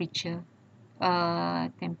 temperature.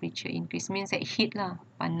 Temperature increase means that heat lah,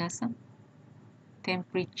 panas lah.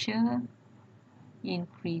 Temperature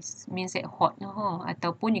increase means that hot lah,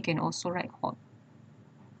 ataupun you can also write hot.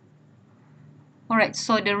 Alright,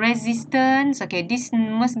 so the resistance, okay, this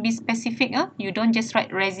must be specific. You don't just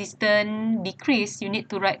write resistance decrease, you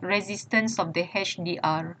need to write resistance of the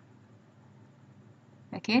HDR.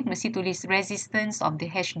 Okay, mesti tulis resistance of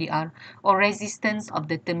the HDR or resistance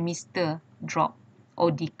of the thermistor drop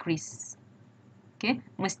or decrease. Okay,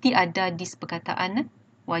 mesti ada this perkataan,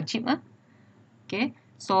 wajib. Okay,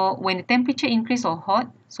 so when the temperature increase or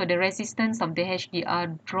hot, so the resistance of the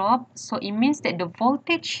HDR drop, so it means that the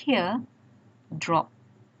voltage here drop.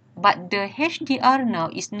 But the HDR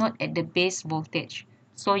now is not at the base voltage.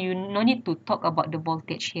 So you no need to talk about the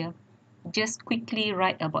voltage here. Just quickly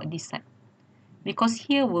write about this side. Because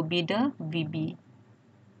here will be the VB.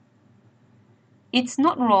 It's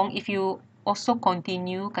not wrong if you also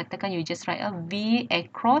continue, katakan you just write a V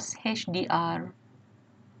across HDR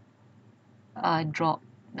drop.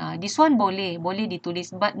 This one boleh ditulis,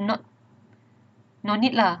 but no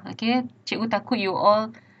need lah. Okay, cikgu takut you all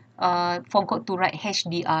forgot to write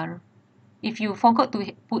HDR. If you forgot to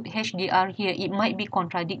put HDR here, it might be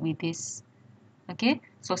contradict with this. Okay,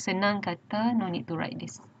 so senang kata no need to write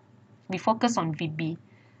this. We focus on VB.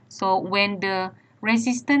 So when the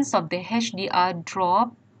resistance of the HDR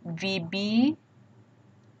drop, VB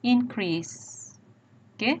increase.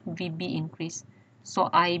 Okay, VB increase.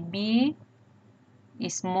 So IB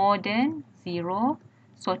is more than 0.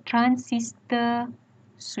 So transistor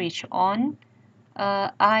switch on.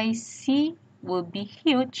 IC will be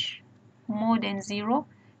huge, more than 0.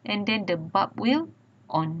 And then the bulb will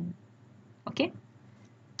on. Okay.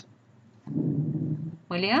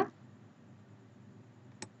 Boleh?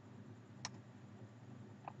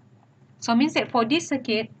 So means that for this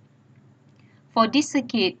circuit,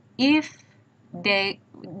 if there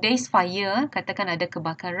is fire, katakan ada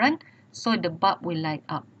kebakaran, so the bulb will light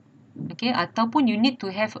up. Okay, ataupun you need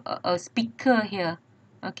to have a speaker here.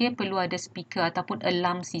 Okay, perlu ada speaker ataupun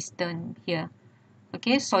alarm system here.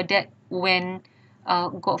 Okay, so that when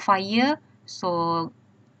got fire, so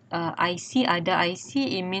IC,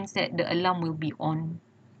 it means that the alarm will be on.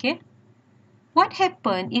 Okay, what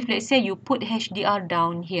happen if let's say you put HDR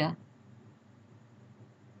down here?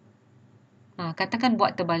 Katakan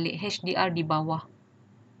buat terbalik, HDR di bawah.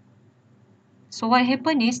 So what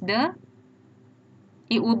happen is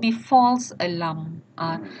it will be false alarm.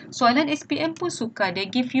 Soalan SPM pun suka, they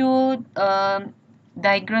give you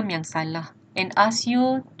diagram yang salah and ask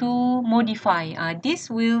you to modify.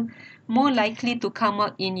 This will more likely to come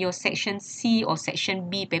out in your section C or section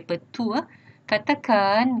B paper 2.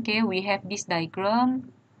 Katakan, okay, we have this diagram.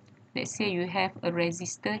 Let's say you have a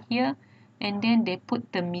resistor here and then they put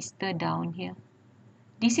thermistor down here.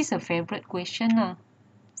 This is a favorite question lah.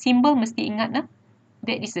 Symbol mesti ingat lah.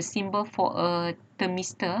 That is the symbol for a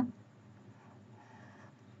thermistor.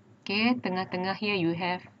 Okay, tengah-tengah here you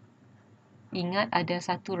have, ingat ada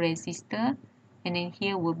satu resistor and then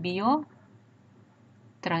here will be your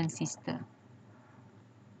transistor.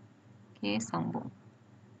 Okay, sambung.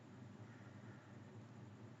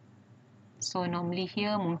 So normally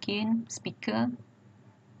here mungkin speaker.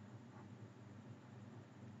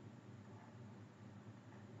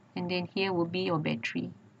 And then here will be your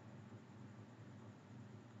battery.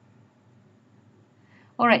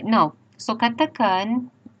 Alright, now, so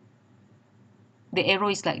katakan the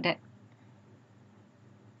arrow is like that.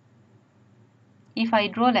 If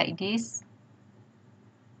I draw like this,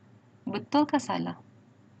 betul ke salah?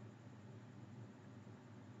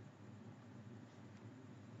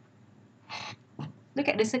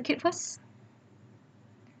 Look at the circuit first.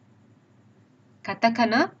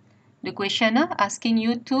 Katakan the question asking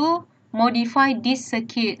you to modify this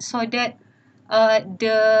circuit so that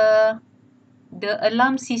the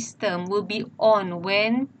alarm system will be on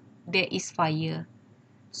when there is fire.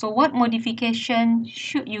 So what modification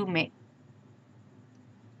should you make?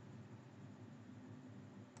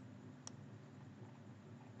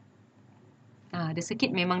 The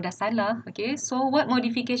circuit memang dah salah. Okay, so what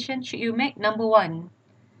modification should you make? Number 1.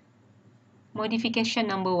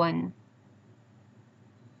 Modification number 1.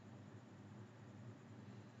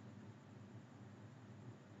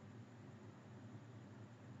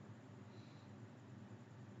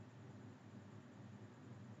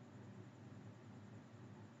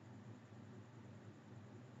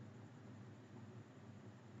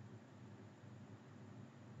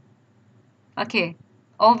 Okay,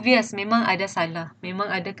 obvious memang ada salah. Memang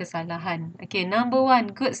ada kesalahan. Okay, number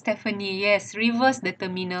 1. Good, Stephanie. Yes, reverse the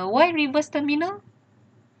terminal. Why reverse terminal?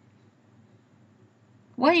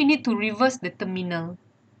 Why you need to reverse the terminal?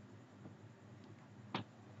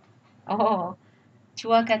 Oh,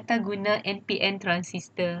 Chua kata guna NPN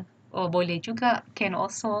transistor. Oh, boleh juga. Can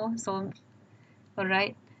also. So,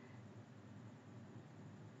 alright.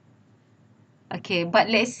 Okay, but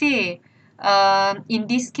let's say in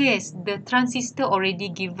this case the transistor already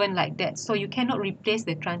given like that, so you cannot replace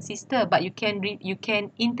the transistor, but you can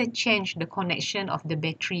interchange the connection of the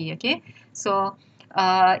battery. Okay, so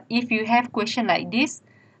if you have question like this,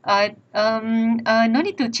 no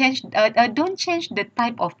need to change. Don't change the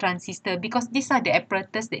type of transistor because these are the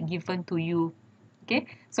apparatus that given to you. Okay,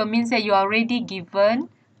 so means that you are already given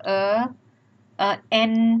a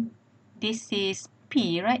N. This is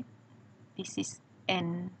P, right? This is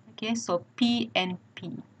N. Okay, so P and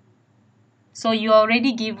P. So you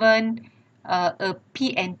already given a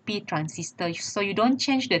P and P transistor. So you don't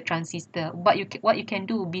change the transistor. But what you can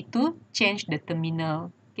do would be to change the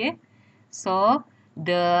terminal. Okay, so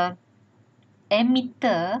the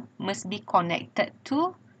emitter must be connected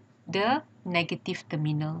to the negative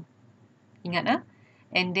terminal. Ingat ah?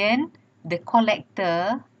 And then the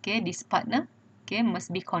collector, okay, this partner, okay,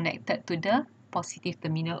 must be connected to the positive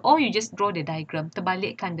terminal. Or you just draw the diagram,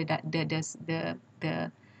 terbalikkan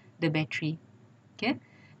the battery. Okay.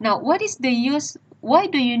 Now, what is the use? Why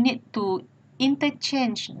do you need to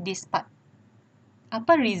interchange this part?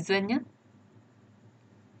 Apa reasonnya?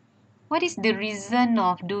 What is the reason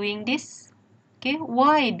of doing this? Okay,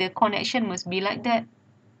 why the connection must be like that?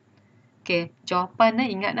 Okay, jawapan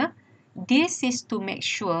ingat nah. This is to make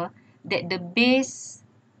sure that the base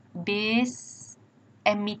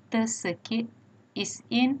emitter circuit is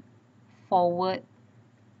in forward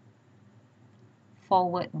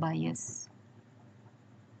bias.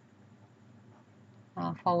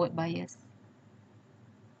 Forward bias.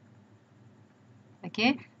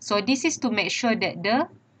 Okay, so this is to make sure that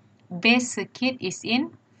the base circuit is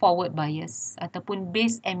in forward bias ataupun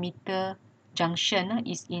base emitter junction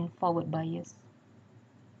is in forward bias.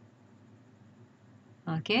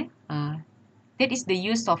 Okay, that is the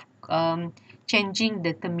use of changing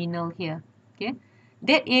the terminal here. Okay,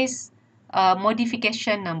 that is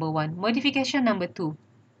modification number 1. Modification number 2.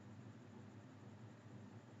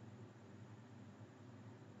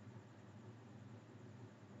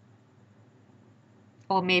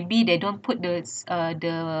 Or maybe they don't put the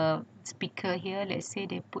speaker here. Let's say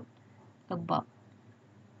they put above.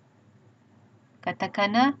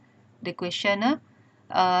 Katakanlah the question.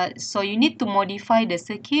 So you need to modify the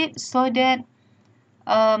circuit so that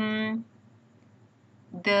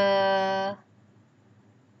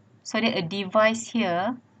a device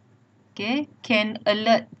here, okay, can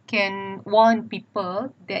warn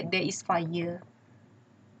people that there is fire.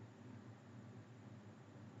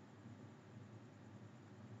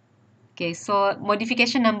 Okay, so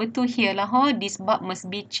modification number 2 here lah, this bulb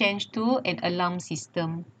must be changed to an alarm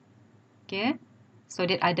system. Okay, so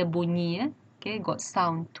that ada bunyi, okay, got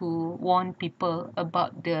sound to warn people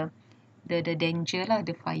about the danger lah,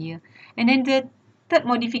 the fire. And then the third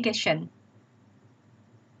modification.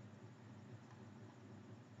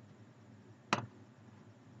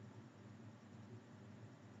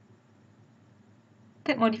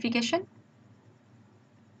 Third modification.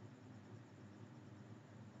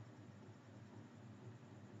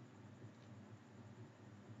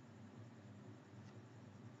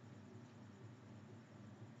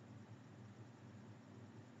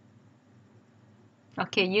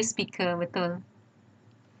 Okay, use speaker, betul.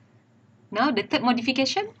 Now the third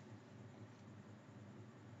modification.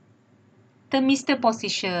 Thermistor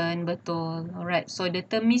position, betul. Alright, so the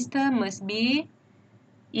thermistor must be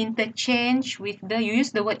interchange with you use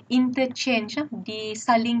the word interchange,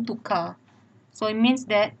 disaling tukar. So it means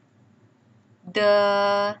that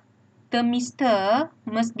the thermistor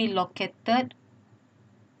must be located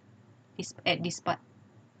at this part.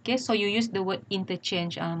 Okay, so you use the word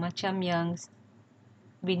interchange, macam yang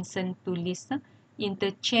Vincent tulis,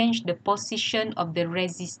 interchange the position of the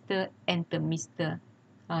resistor and thermistor.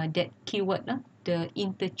 That keyword, the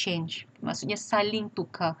interchange, maksudnya saling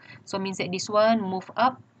tukar. So means that this one move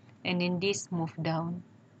up and then this move down.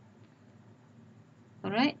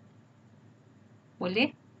 Alright,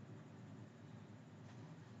 boleh?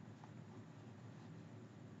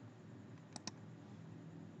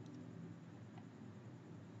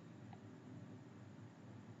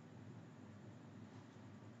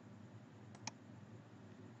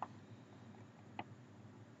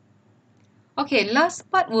 Okay, last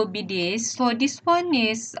part will be this. So this one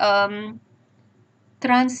is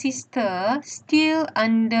transistor still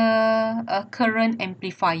under a current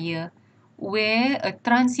amplifier, where a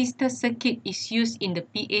transistor circuit is used in the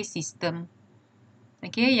PA system.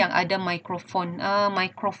 Okay, yang ada microphone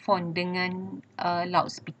dengan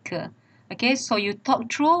loudspeaker. Okay, so you talk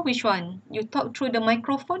through which one? You talk through the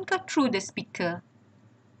microphone ke through the speaker?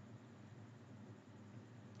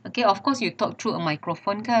 Okay, of course you talk through a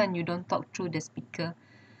microphone kan, you don't talk through the speaker.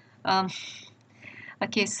 Um,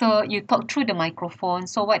 okay, so you talk through the microphone.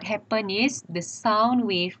 So what happened is the sound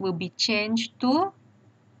wave will be changed to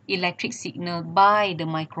electric signal by the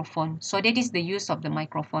microphone. So that is the use of the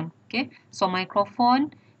microphone. Okay, so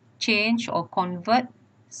microphone change or convert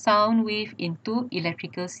sound wave into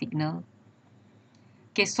electrical signal.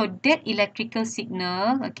 Okay, so that electrical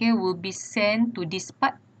signal, okay, will be sent to this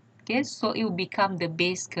part. Okay, so it will become the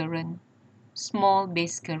base current, small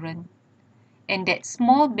base current. And that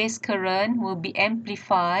small base current will be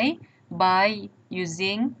amplified by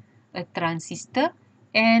using a transistor,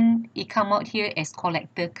 and it come out here as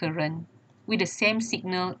collector current with the same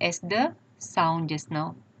signal as the sound just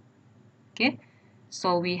now. Okay,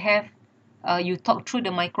 so we have you talk through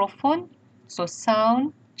the microphone, so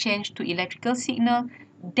sound change to electrical signal.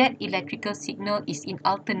 That electrical signal is in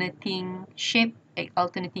alternating shape,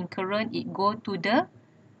 alternating current. It go to the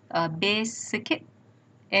base circuit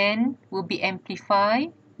and will be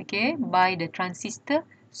amplified, okay, by the transistor,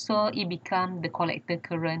 so it become the collector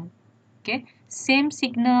current. Okay, same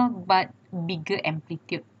signal but bigger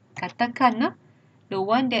amplitude. Katakan the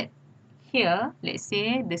one that here, let's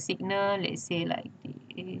say the signal, let's say like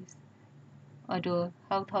this. Aduh,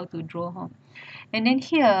 how to draw, huh? And then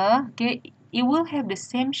here, okay, it will have the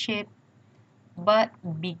same shape but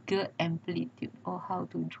bigger amplitude. Or how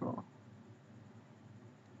to draw?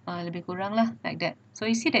 Lebih kurang lah like that. So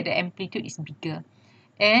you see that the amplitude is bigger.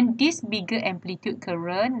 And this bigger amplitude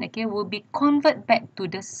current, okay, will be converted back to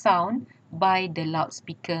the sound by the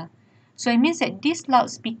loudspeaker. So it means that this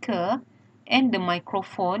loudspeaker and the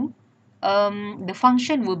microphone, the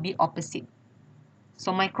function will be opposite.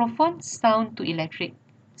 So microphone sound to electric,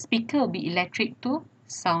 speaker will be electric to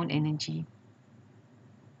sound energy.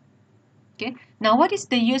 Okay, now what is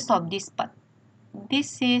the use of this part?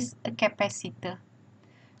 This is a capacitor.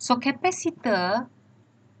 So capacitor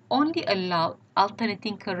only allowed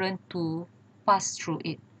alternating current to pass through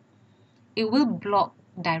it. It will block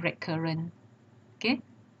direct current. Okay,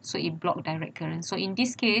 so it block direct current. So in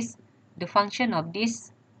this case, the function of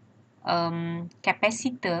this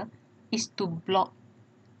capacitor is to block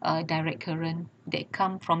direct current that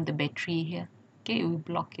come from the battery here. Okay, it will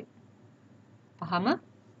block it. Faham?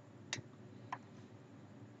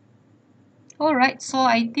 Alright, so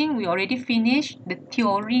I think we already finished the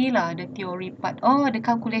theory lah, the theory part. Oh, the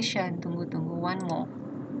calculation. Tunggu, one more.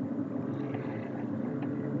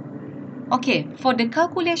 Okay, for the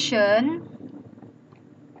calculation,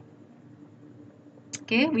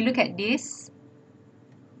 okay, we look at this.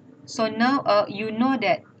 So now you know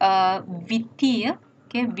that VT,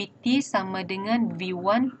 okay, VT sama dengan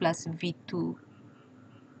V1 plus V2.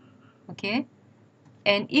 Okay,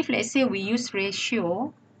 and if let's say we use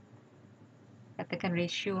ratio, katakan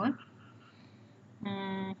ratio,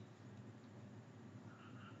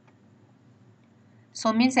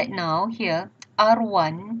 so means that now here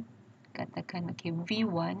R1, katakan okay,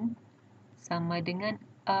 V1 sama dengan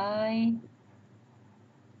I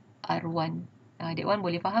R1. That one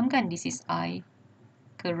boleh faham kan? This is I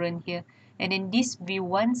current here. And then this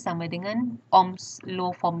V1 sama dengan Ohm's law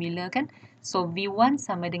formula kan? So V1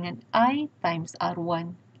 sama dengan I times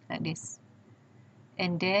R1 like this.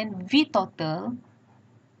 And then V total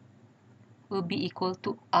will be equal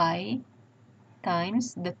to I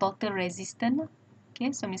times the total resistance. Okay,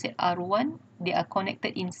 so we say R1, they are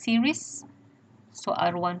connected in series. So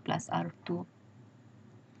R1 plus R2.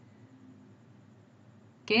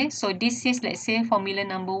 Okay, so this is, let's say, formula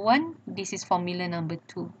number 1. This is formula number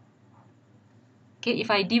 2. Okay, if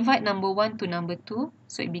I divide number 1 to number 2,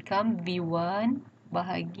 so it become V1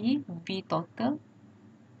 bahagi V total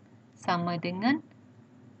sama dengan,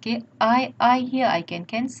 okay, I here I can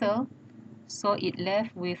cancel. So it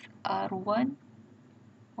left with R1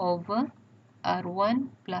 over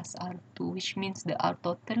R1 plus R2, which means the R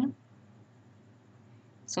total.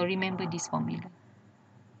 So remember this formula.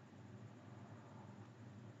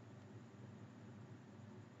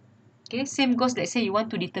 Okay, same goes, let's say you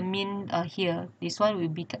want to determine here. This one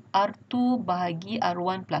will be R2 bahagi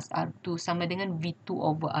R1 plus R2 sama dengan V2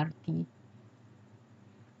 over RT.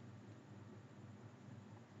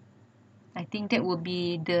 I think that will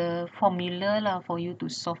be the formula lah for you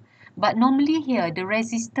to solve. But normally here, the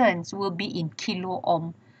resistance will be in kilo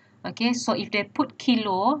ohm. Okay, so if they put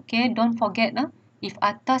kilo, okay, don't forget if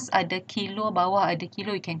atas ada kilo, bawah ada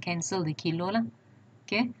kilo, you can cancel the kilo lah.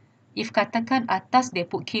 Okay. If katakan atas they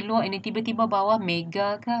put kilo and then tiba-tiba bawah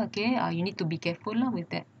mega ke, okay, you need to be careful lah with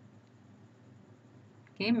that.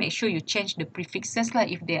 Okay, make sure you change the prefixes lah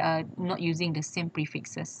if they are not using the same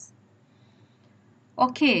prefixes.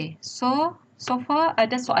 Okay, so far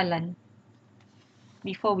ada soalan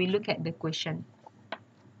before we look at the question.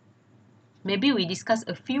 Maybe we discuss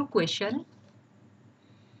a few questions.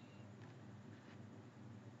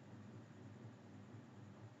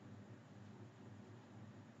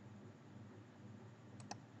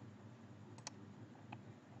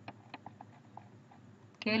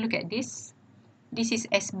 Okay, look at this. This is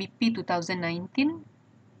SBP 2019.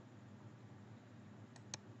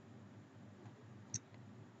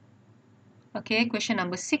 Okay, question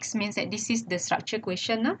number 6 means that this is the structure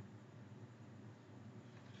question. Huh?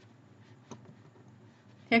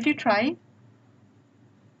 Have you tried?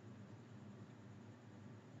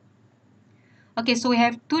 Okay, so we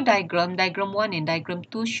have two diagrams. Diagram 1 and diagram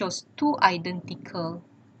 2 shows two identical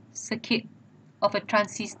circuit of a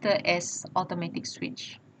transistor as automatic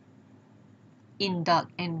switch in dark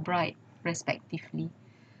and bright respectively.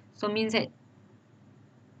 So means that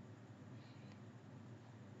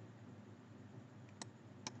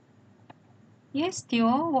yes,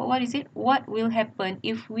 Theo, what is it? What will happen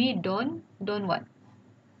if we don't what?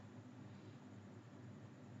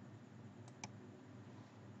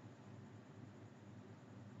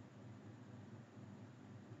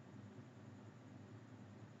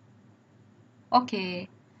 Okay.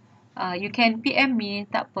 You can PM me,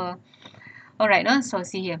 tak apa. Alright, so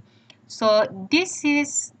see here. So this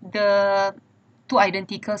is the two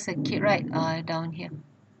identical circuit, right? Down here.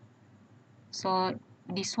 So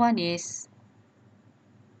this one is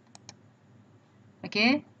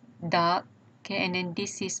okay, dark. Okay, and then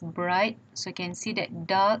this is bright. So you can see that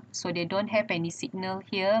dark, so they don't have any signal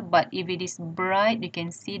here. But if it is bright, you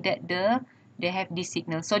can see that they have this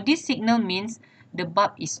signal. So this signal means the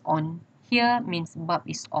bulb is on. Here means bulb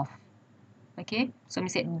is off. Okay, so we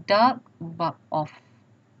said dark, bulb off.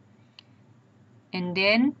 And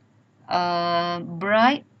then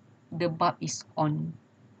bright, the bulb is on.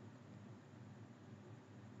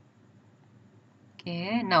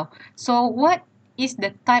 Okay, now, so what is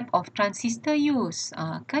the type of transistor used?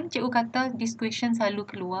 Kan cikgu kata this question selalu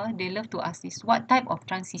keluar, they love to ask this. What type of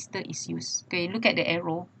transistor is used? Okay, look at the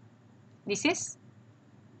arrow. This is.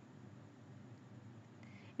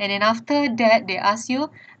 And then after that, they ask you,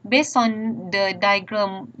 based on the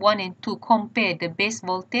diagram 1 and 2, compare the base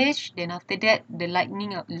voltage, then after that, the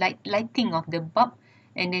lighting of the bulb,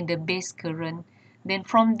 and then the base current. Then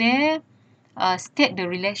from there, state the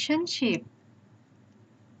relationship.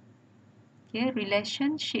 Okay,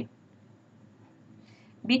 relationship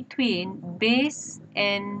between base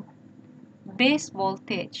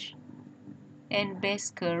voltage and base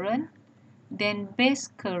current, then base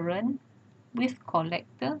current with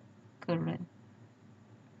collector current.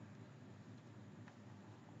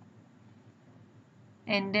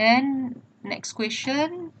 And then next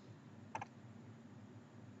question,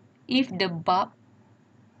 if the bulb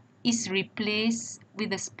is replaced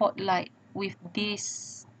with a spotlight with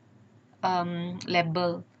this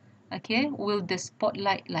label, okay, will the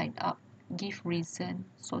spotlight light up? Give reason.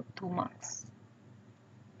 So 2 marks.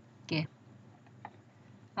 Okay,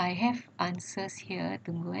 I have answers here.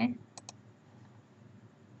 Tunggu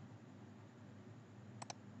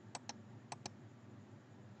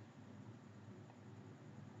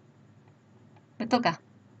Betul kah?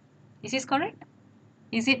 Is this correct?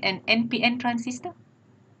 Is it an NPN transistor?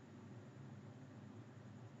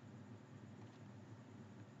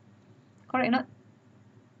 Correct not?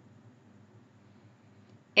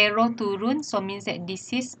 Arrow turun, so means that this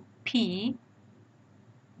is P,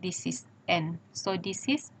 this is N. So this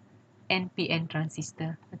is NPN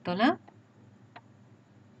transistor. Betul lah?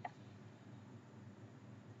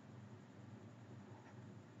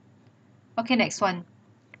 Okay, next one.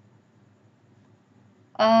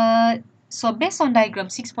 So based on diagram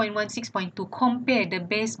 6.1, 6.2, compare the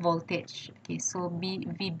base voltage. Okay, so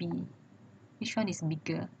VB. Which one is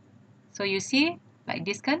bigger? So you see, like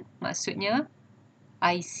this kan? Maksudnya,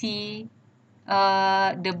 I see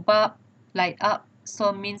the bulb light up.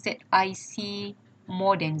 So means that I see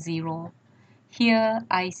more than 0. Here,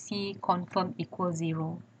 I see confirm equal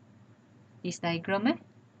 0. This diagram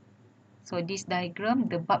So this diagram,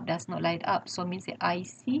 the bulb does not light up. So means that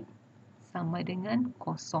IC sama dengan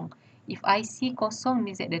kosong. If IC kosong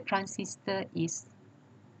means that the transistor is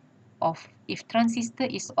off. If transistor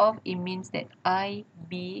is off, it means that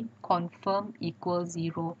IB confirm equals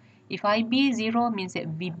 0. If IB 0 means that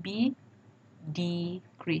VB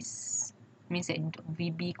decrease. Means that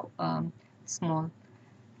VB small.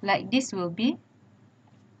 Like this will be,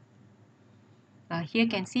 here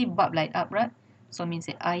can see bulb light up, right? So means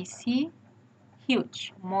that IC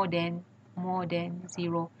huge, more than more than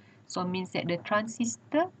 0. So means that the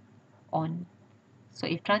transistor on. So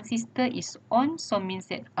if transistor is on, so means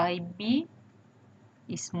that IB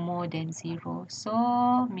is more than 0.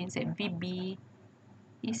 So means that VB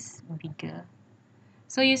is bigger.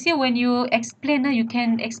 So you see when you explain, you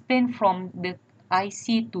can explain from the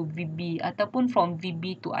IC to VB ataupun from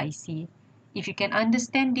VB to IC. If you can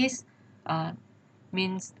understand this,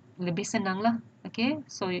 means lebih senang lah. Okay,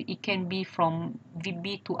 so it can be from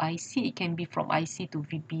VB to IC, it can be from IC to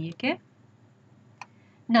VB. Okay.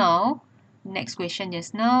 Now, next question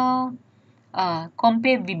just now,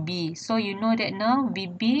 compare VB. So you know that now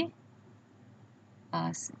VB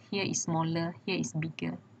here is smaller, here is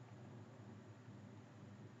bigger.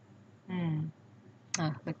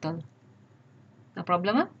 Betul. No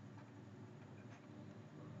problem,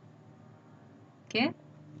 Okay.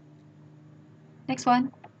 Next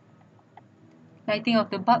one. Lighting of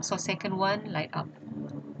the bulb, so second one, light up.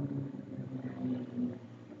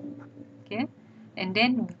 Okay. And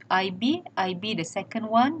then IB, the second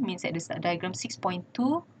one, means that the diagram 6.2.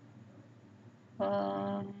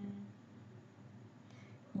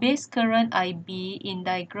 Base current IB in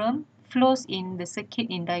diagram flows in the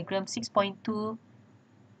circuit in diagram 6.2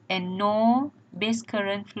 and no base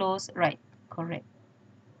current flows, right? Correct.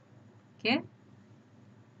 Okay.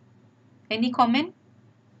 Any comment?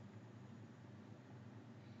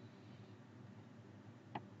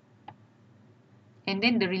 And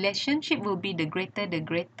then the relationship will be the greater the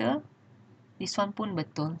greater. This one pun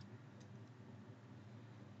betul.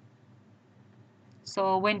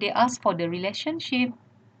 So when they ask for the relationship,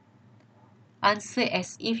 answer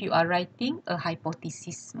as if you are writing a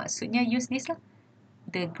hypothesis. Maksudnya use this lah.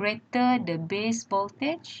 The greater the base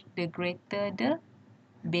voltage, the greater the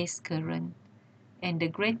base current. And the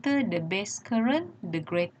greater the base current, the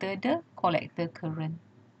greater the collector current.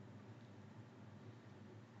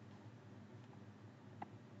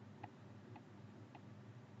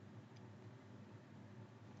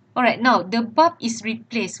 Alright, now the bulb is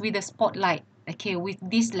replaced with a spotlight. Okay, with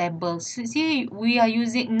this label. So see, we are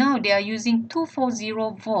using, now they are using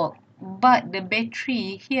 240 volt. But the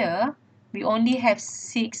battery here, we only have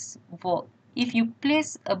 6 volt. If you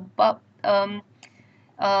place a bulb,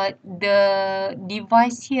 the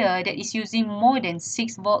device here that is using more than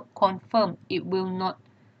 6 volt, confirm it will not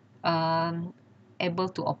able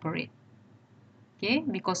to operate. Okay,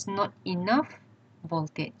 because not enough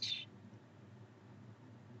voltage.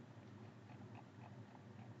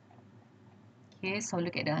 Okay, so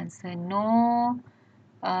look at the answer. No,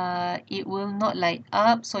 it will not light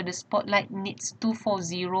up. So the spotlight needs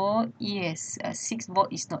 240. Yes, 6 volt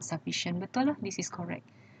is not sufficient. Betul lah, this is correct.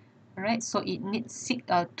 Alright, so it needs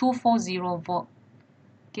 240 volt.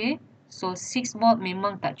 Okay, so 6 volt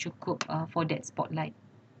memang tak cukup for that spotlight.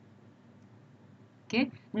 Okay,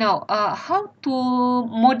 now how to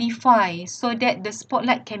modify so that the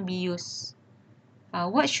spotlight can be used?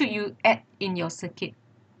 What should you add in your circuit?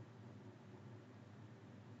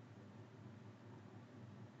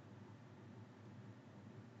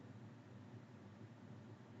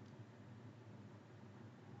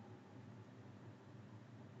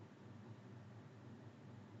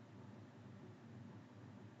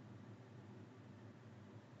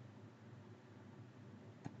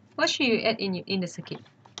 What should you add in the circuit?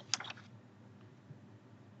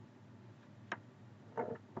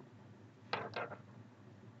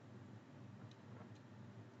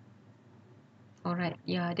 Alright,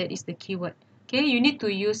 yeah, that is the keyword. Okay, you need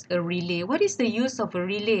to use a relay. What is the use of a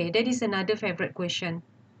relay? That is another favorite question.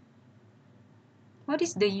 What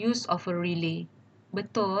is the use of a relay?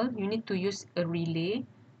 Betul, you need to use a relay.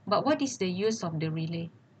 But what is the use of the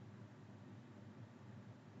relay?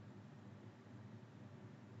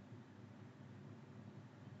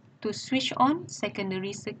 To switch on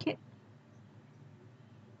secondary circuit.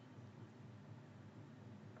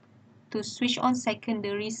 To switch on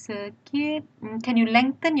secondary circuit. Can you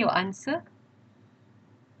lengthen your answer?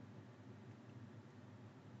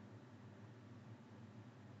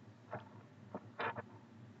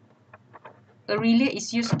 A relay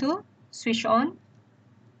is used to switch on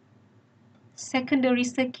secondary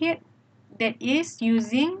circuit that is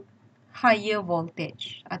using higher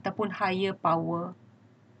voltage ataupun higher power.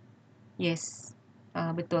 Yes,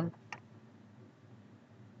 betul.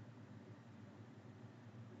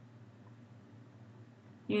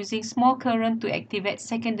 Using small current to activate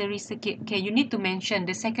secondary circuit. Okay, you need to mention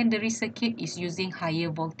the secondary circuit is using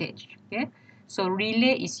higher voltage. Okay, so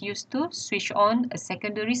relay is used to switch on a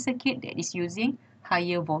secondary circuit that is using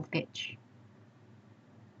higher voltage.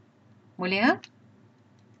 Boleh ha?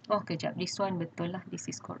 Oh, kejap. This one betul lah. This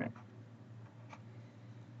is correct.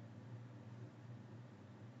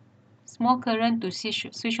 Small current to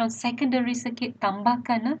switch on secondary circuit.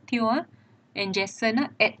 Tambahkan Theo and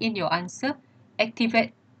Jason add in your answer.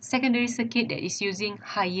 Activate secondary circuit that is using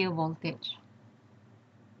higher voltage.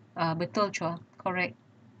 Betul Chua, correct.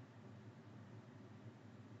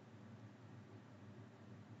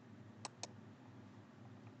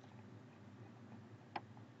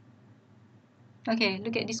 Okay,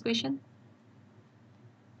 look at this question.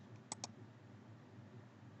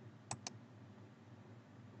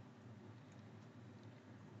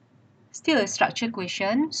 Still a structure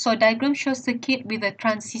question. So diagram shows circuit with a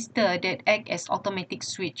transistor that act as automatic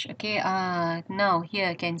switch. Okay, now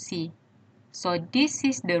here I can see. So this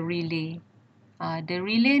is the relay. The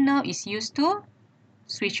relay now is used to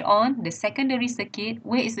switch on the secondary circuit.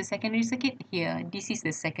 Where is the secondary circuit? Here. This is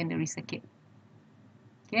the secondary circuit.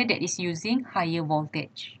 Okay, that is using higher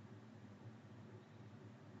voltage.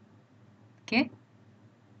 Okay.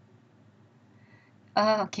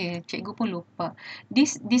 Okay, cikgu pun lupa.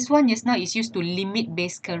 This one just now is used to limit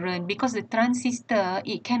base current because the transistor,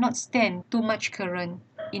 it cannot stand too much current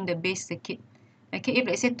in the base circuit. Okay, if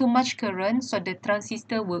let's say too much current, so the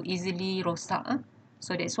transistor will easily rosak.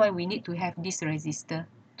 So that's why we need to have this resistor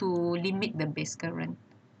to limit the base current.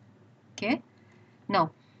 Okay,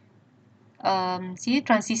 now, see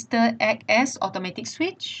transistor act as automatic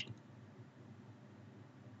switch.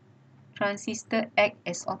 Transistor act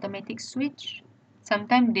as automatic switch.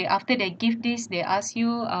 Sometimes after they give this, they ask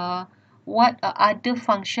you what are other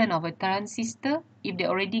function of a transistor. If they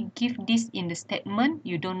already give this in the statement,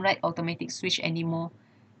 you don't write automatic switch anymore.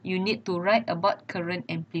 You need to write about current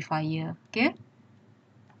amplifier. Okay.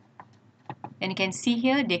 And you can see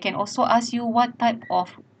here, they can also ask you what type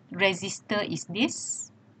of resistor is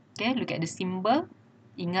this. Okay, look at the symbol.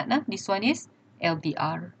 Ingat this one is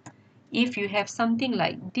LDR. If you have something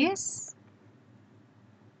like this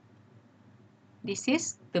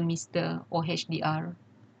is thermistor or HDR.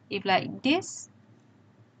 If like this,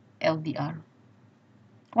 LDR.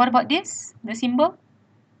 What about this? The symbol?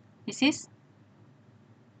 This is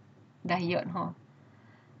diode.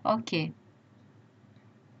 Okay.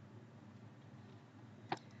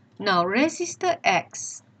 Now, resistor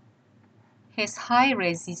X has high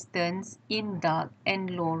resistance in dark and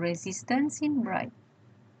low resistance in bright.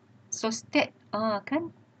 So state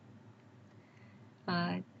kan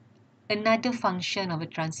another function of a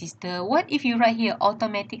transistor. What if you write here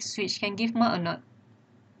automatic switch? Can give mark or not?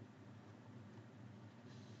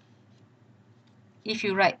 If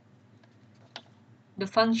you write the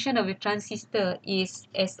function of a transistor is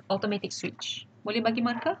as automatic switch, boleh bagi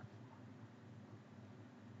markah?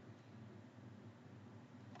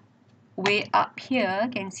 Way up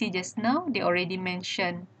here, can see just now they already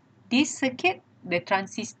mentioned this circuit, the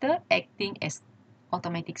transistor acting as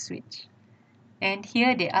automatic switch. And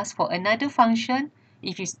here they ask for another function.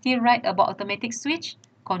 If you still write about automatic switch,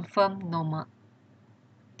 confirm no mark.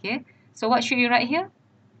 Okay, so what should you write here?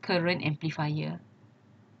 Current amplifier.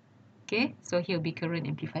 Okay, so here will be current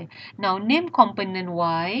amplifier. Now name component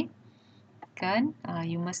Y. Kan,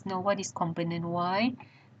 you must know what is component Y.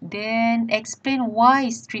 Then explain why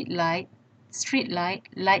street light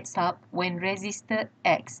lights up when resistor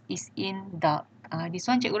X is in dark. This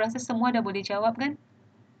one cikgu rasa semua dah boleh jawab kan?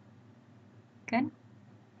 Kan?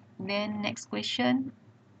 Then next question.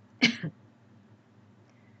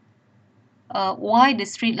 Why the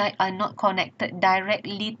street light are not connected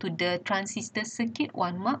directly to the transistor circuit?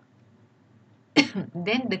 1 mark.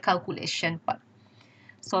 Then the calculation part.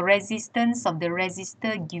 So resistance of the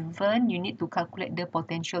resistor given, you need to calculate the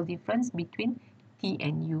potential difference between T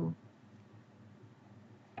and U.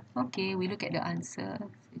 Okay, we look at the answer.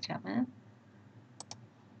 Sekejap.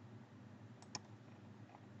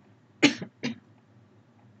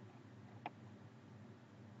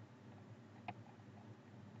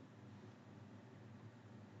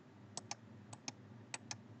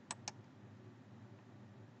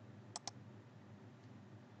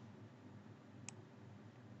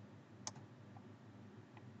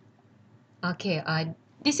 Okay,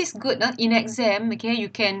 this is good. In exam, okay, you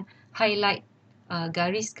can highlight,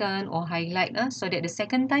 gariskan or highlight so that the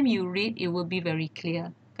second time you read, it will be very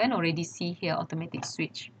clear. Can already see here automatic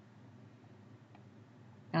switch.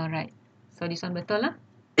 Alright, so this one betul lah.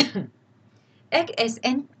 Act as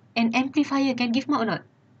an amplifier, can give mark or not?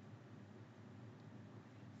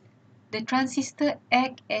 The transistor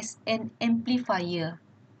act as an amplifier.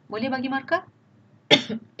 Boleh bagi markah?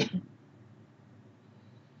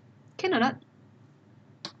 Can or not?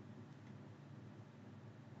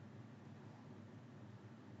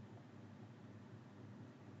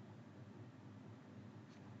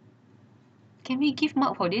 Can we give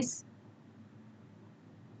mark for this?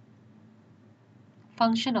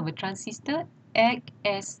 function of a transistor? Act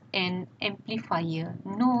as an amplifier.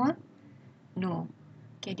 No. No.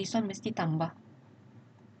 Okay, this one mesti tambah.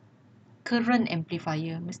 Current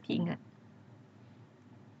amplifier. Mesti ingat.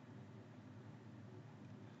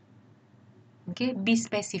 Okay, be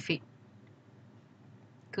specific.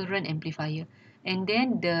 Current amplifier. And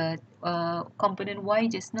then the component Y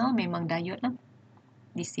just now memang diode lah.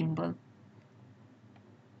 This symbol.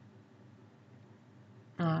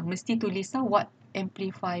 Mesti tulis lah what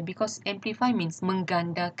amplify, because amplify means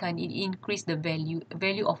menggandakan. It increase the value.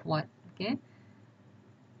 Value of what? Okay.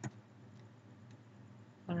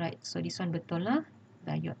 Alright, so this one betul lah.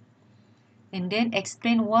 Diode. And then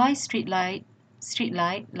explain why street light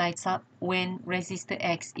lights up when resistor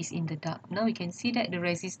X is in the dark. Now we can see that the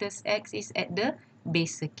resistor X is at the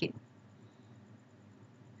base circuit.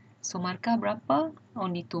 So markah berapa?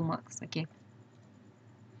 Only 2 marks. Okay.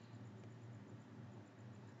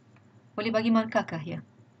 Boleh bagi markah kah here?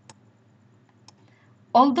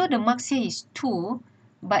 Although the marks here is 2,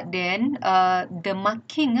 but then the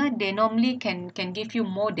marking they normally can give you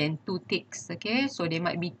more than 2 ticks. Okay, so there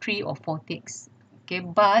might be 3 or 4 ticks. Okay,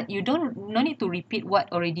 but you no need to repeat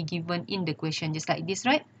what already given in the question, just like this,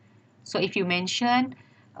 right? So if you mention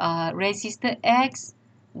resistor X,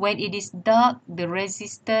 when it is dark, the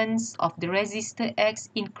resistance of the resistor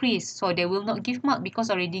X increase, so they will not give mark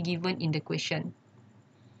because already given in the question.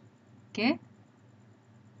 Okay.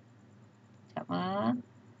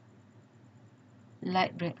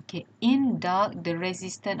 Light red. Okay, in dark the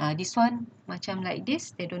resistance this one macam like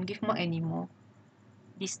this, they don't give mark anymore.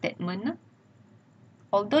 This statement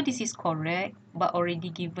although this is correct but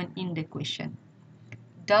already given in the question.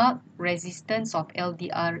 Dark resistance of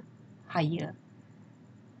LDR higher.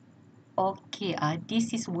 Okay,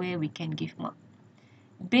 this is where we can give mark.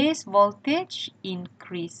 Base voltage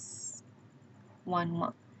increase 1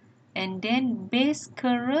 mark, and then base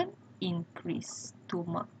current increase 2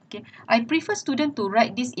 mark. Okay, I prefer student to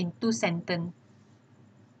write this in 2 sentence.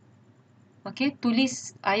 Okay,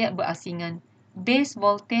 tulis ayat berasingan. Base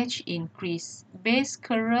voltage increase, base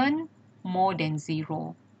current more than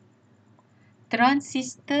 0.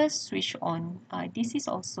 Transistor switch on. This is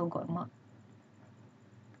also got mark.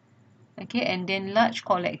 Okay, and then large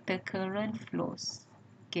collector current flows.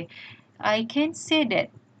 Okay, I can say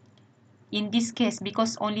that in this case,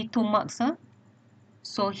 because only 2 marks,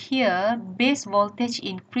 so here base voltage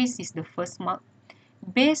increase is the first mark,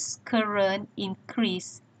 base current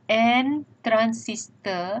increase and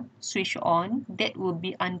transistor switch on, that will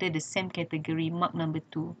be under the same category, mark number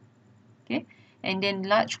 2. Okay, and then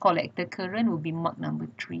large collector current will be mark number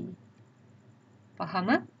 3.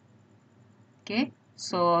 Faham? Okay,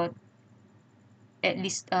 so at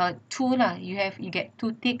least 2 lah, you get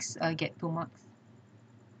 2 ticks, get 2 marks.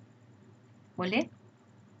 Boleh?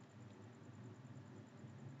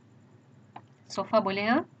 So far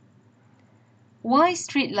boleh, Why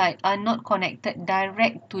street light are not connected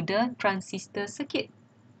direct to the transistor circuit?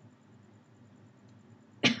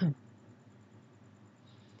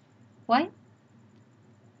 Why?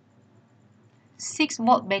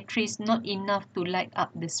 6-volt battery is not enough to light up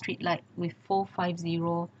the street light with 450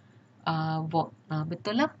 volt.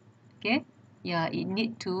 Betul lah. Okay. Yeah, it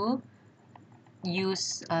need to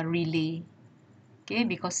use a relay. Okay,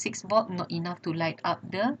 because 6 volt not enough to light up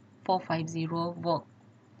the 450 volt bulb.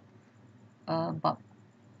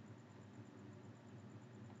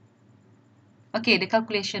 Okay, the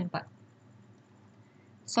calculation part.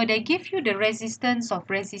 So they give you the resistance of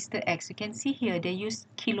resistor X. You can see here they use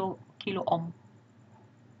kilo ohm.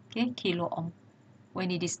 Okay, kilo ohm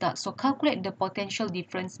when it is dark. So calculate the potential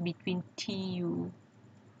difference between TU.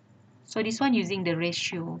 So this one using the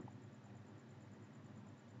ratio.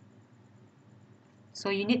 So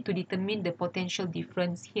you need to determine the potential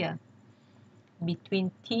difference here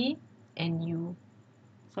between T and U.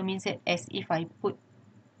 So means that as if I put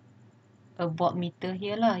a voltmeter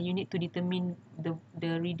here lah, you need to determine the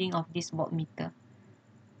reading of this voltmeter.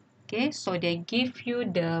 Okay, so they give you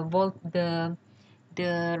the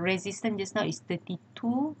resistance just now is 32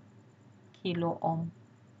 kilo ohm.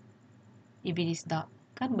 If it is dark,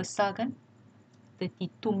 kan besar kan?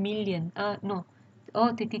 32 million.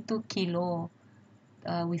 32 kilo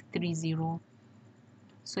with 30.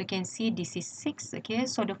 So you can see this is 6. Okay,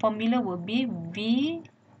 so the formula will be V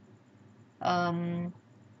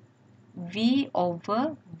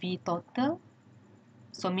over V total.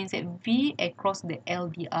 So means that V across the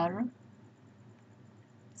LDR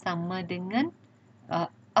sama dengan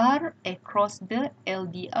R across the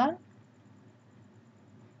LDR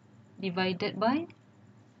divided by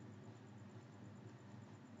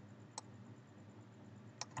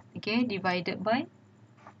divided by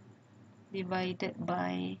divided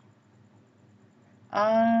by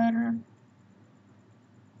R,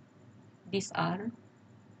 this R,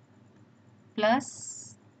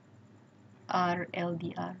 plus R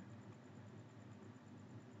LDR.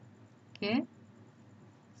 Okay,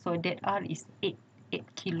 so that R is 8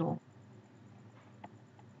 kilo.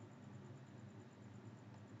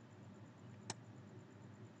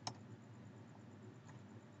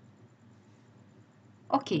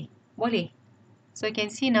 Okay, boleh. So you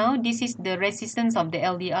can see now, this is the resistance of the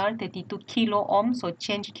LDR, 32 kilo ohm. So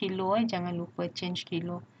change kilo, jangan lupa change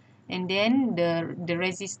kilo. And then the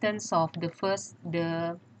resistance of the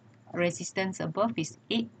resistance above is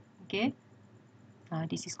 8. Okay,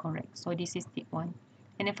 this is correct. So this is tip 1.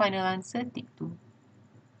 And the final answer, tip 2.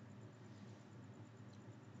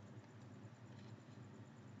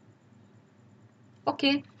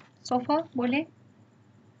 Okay, so far boleh?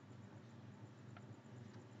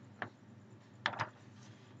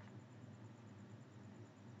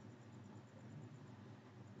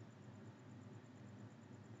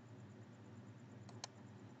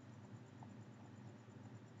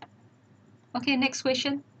 Okay, next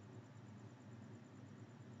question.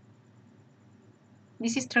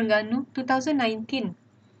 This is Terengganu, 2019.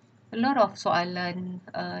 A lot of soalan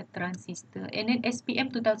transistor. And then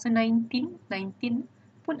SPM 2019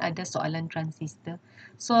 pun ada soalan transistor.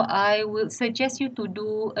 So I will suggest you to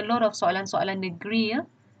do a lot of soalan-soalan negeri. Ya.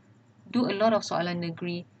 Do a lot of soalan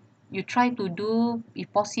negeri. You try to do,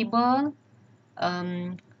 if possible,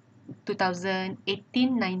 2018,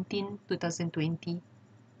 19, 2020,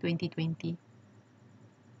 2020.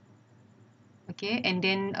 Okay, and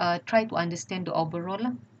then try to understand the overall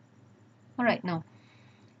lah. Alright, now.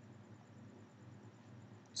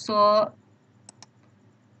 So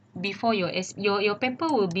before your paper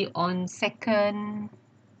will be on 2nd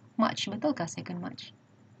March, betul kah 2nd March?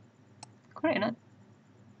 Correct or not?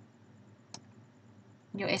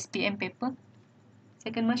 Your SPM paper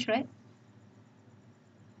 2nd March, right?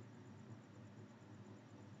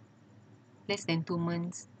 Less than 2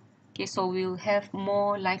 months. Okay, so we'll have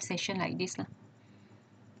more live session like this lah.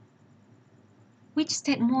 Which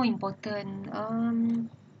step more important?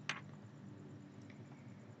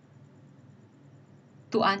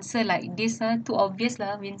 To answer like this, too obvious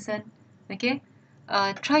lah, Vincent. Okay,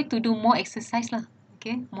 try to do more exercise lah.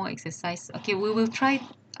 Okay, more exercise. Okay,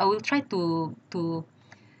 I will try to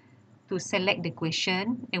select the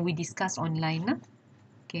question and we discuss online lah.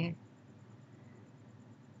 Okay.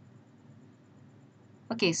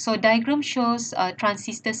 Okay, so diagram shows a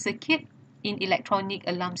transistor circuit in electronic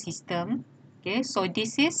alarm system. Okay, so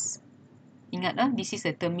this is, ingat lah, this is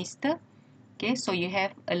a thermistor. Okay, so you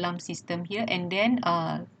have alarm system here, and then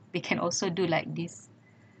we can also do like this.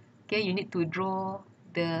 Okay, you need to draw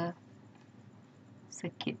the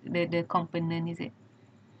circuit, the component, is it?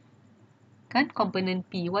 Kan, component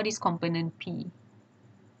P. What is component P?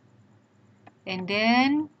 And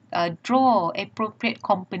then draw appropriate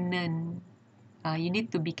component. You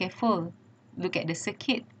need to be careful. Look at the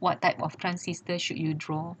circuit. What type of transistor should you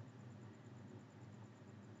draw?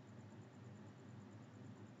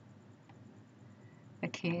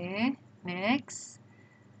 Okay, next.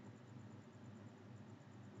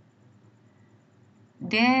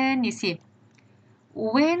 Then you see,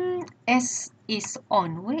 when S is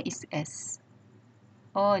on, where is S?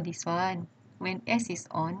 Oh, this one. When S is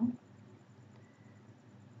on,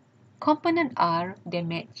 component R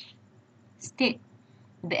damaged. State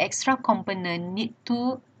the extra component need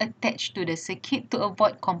to attach to the circuit to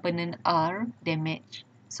avoid component R damage.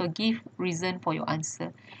 So give reason for your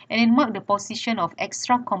answer. And then mark the position of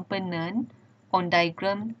extra component on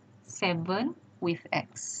diagram 7 with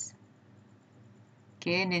X.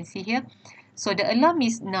 Okay, and then see here. So the alarm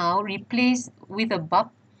is now replaced with a bulb.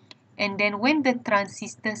 And then when the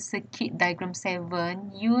transistor circuit diagram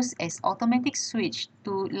 7 used as automatic switch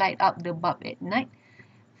to light up the bulb at night,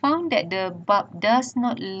 found that the bulb does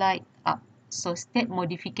not light up. So step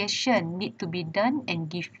modification need to be done and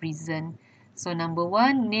give reason. So number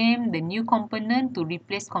 1, name the new component to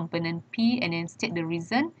replace component P and then state the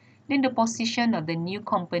reason. Then the position of the new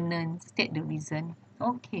component, state the reason.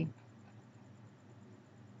 Okay.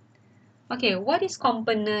 Okay, what is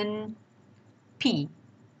component P?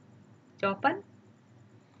 Jawapan?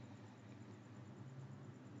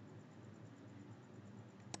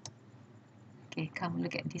 Okay, come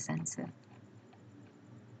look at this answer.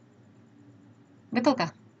 Betul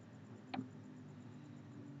kah?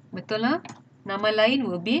 Betul lah. Nama lain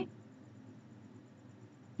will be,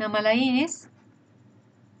 nama lain is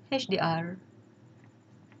HDR.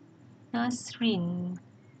 Nasrin,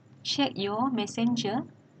 check your messenger.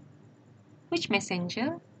 Which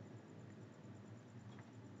messenger?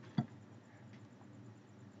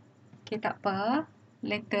 Okay, tak apa.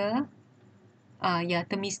 Letter. Yeah,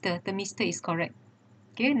 thermistor. Thermistor is correct.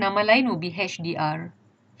 Okay, nama lain will be HDR,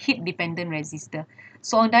 heat dependent resistor.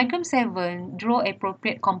 So on diagram 7, draw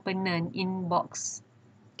appropriate component in box.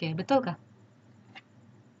 Okay, betul kah?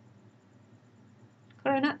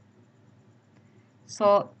 Correct not?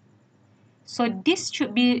 So this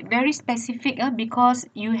should be very specific because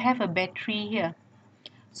you have a battery here.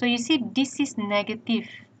 So you see this is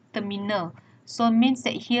negative terminal. So it means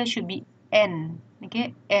that here should be N.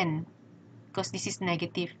 Okay, N. Because this is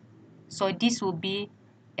negative. So this will be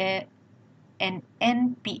an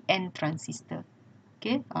NPN transistor.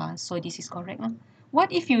 Okay, so this is correct.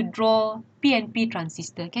 What if you draw PNP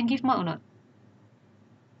transistor? Can give mark or not?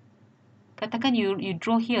 Katakan you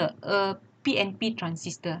draw here a PNP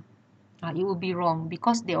transistor. It will be wrong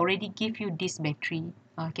because they already give you this battery.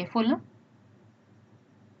 Careful.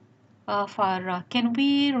 Farah, can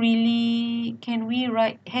we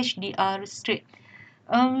write HDR straight?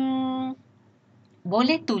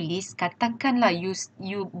 Boleh tulis, katakanlah you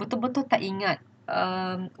betul-betul tak ingat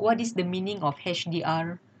what is the meaning of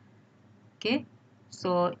HDR. Okay,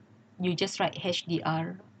 so you just write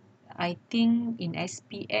HDR. I think in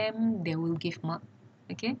SPM they will give mark.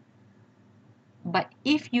 Okay, but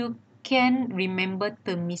if you can remember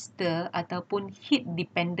thermistor ataupun heat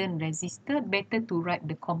dependent resistor, better to write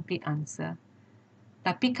the complete answer.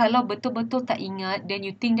 Tapi kalau betul-betul tak ingat, then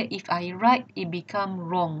you think that if I write it become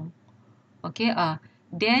wrong. Okay,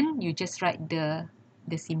 then you just write the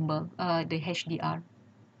symbol, the HDR.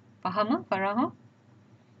 Faham Farah?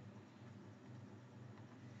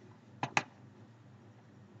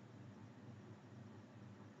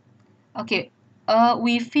 Okay,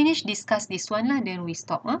 we finish discuss this one lah, then we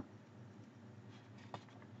stop.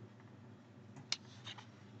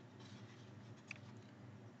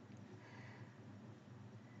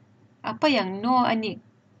 Apa yang no, Anik?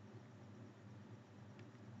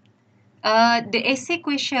 The essay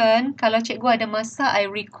question, kalau cikgu ada masa, I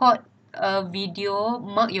record a video,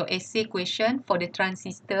 mark your essay question for the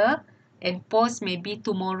transistor and post maybe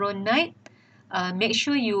tomorrow night. Make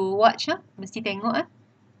sure you watch, mesti tengok.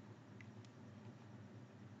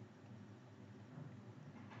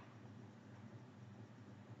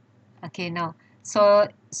 Okay, now, so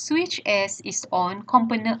switch S is on,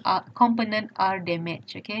 component R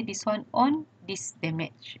damage. Okay, this one on, this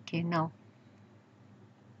damage. Okay, now.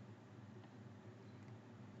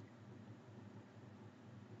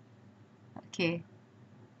 Okay,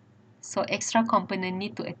 so extra component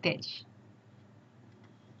need to attach.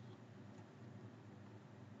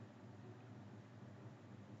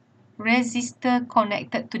 Resistor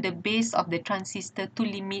connected to the base of the transistor to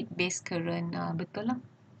limit base current. Betul lah.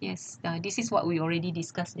 Yes, this is what we already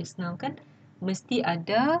discussed just now kan. Mesti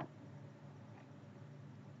ada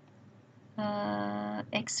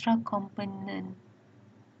extra component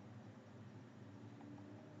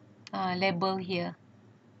label here.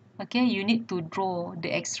 Okay, you need to draw the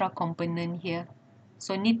extra component here.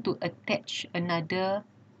 So need to attach another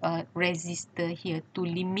resistor here to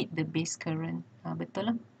limit the base current.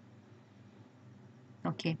 Betul lah.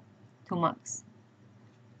 Okay, 2 marks.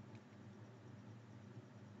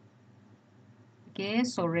 Okay,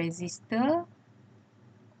 so resistor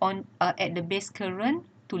on at the base current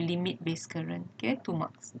to limit base current. Okay, 2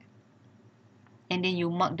 marks. And then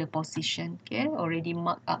you mark the position. Okay, already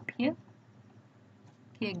marked up here.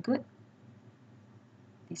 Okay, good.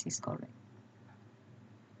 This is correct.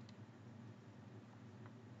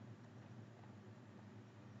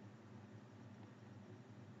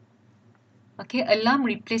 Okay, alarm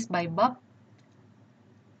replaced by bulb.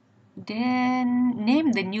 Then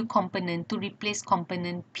name the new component to replace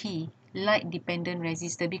component P, light dependent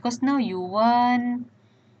resistor, because now you want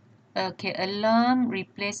alarm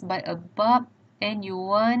replaced by a bulb and you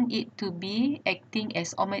want it to be acting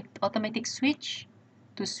as automatic switch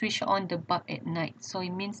to switch on the bulb at night. So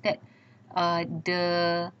it means that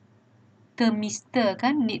the thermistor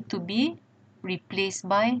need to be replaced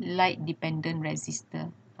by light dependent resistor.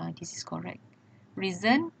 This is correct.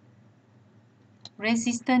 Reason,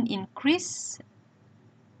 resistance increase,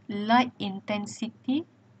 light intensity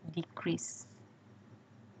decrease.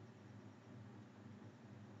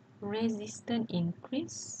 Resistance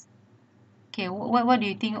increase. Okay, what do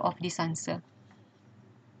you think of this answer?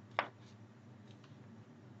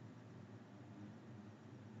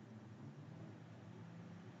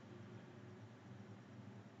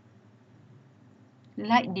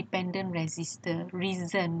 Light dependent resistor.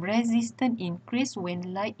 Reason, resistance increase when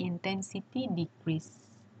light intensity decrease.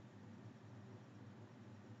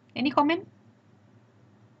 Any comment?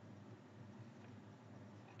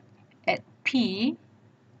 At P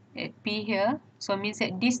here, So it means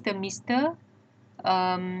that this thermistor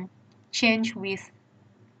change with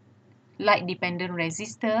light dependent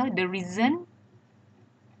resistor. The reason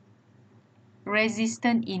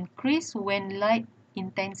resistance increase when light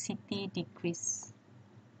intensity decrease.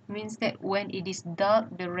 Means that when it is dark,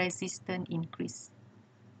 the resistance increase.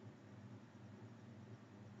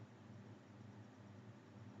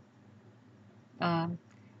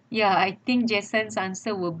 Yeah, I think Jason's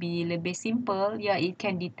answer will be lebih simple. Yeah, it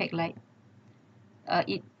can detect light.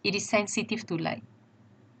 It is sensitive to light.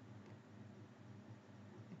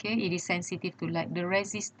 Okay, it is sensitive to light. The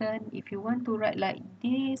resistance, if you want to write like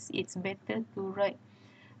this, it's better to write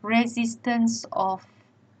resistance of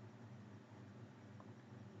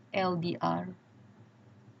LDR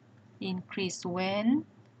increase when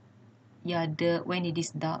when it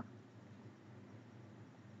is dark.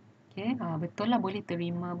 Okay, betul lah, boleh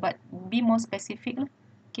terima, but be more specific lah.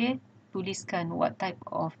 Okay, tuliskan what type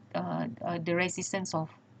of the resistance of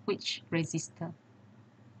which resistor.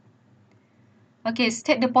 Okay,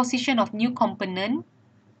 state the position of new component.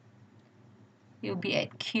 It will be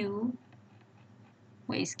at Q.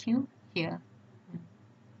 Where is Q? Here.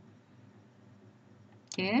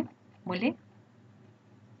 Okay, boleh?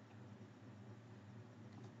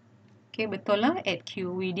 Okay, betul lah, at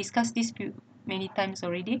Q. We discussed this many times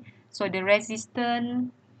already. So the resistance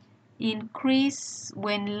increase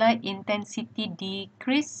when light intensity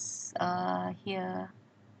decrease. Here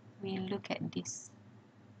we look at this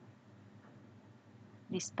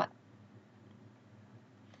part.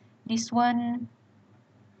 This one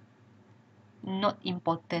not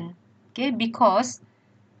important, okay, because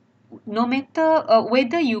no matter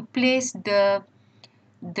whether you place the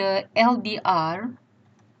LDR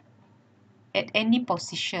at any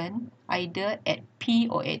position, either at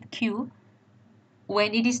P or at Q,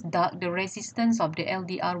 when it is dark, the resistance of the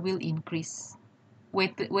LDR will increase.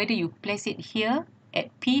 Whether you place it here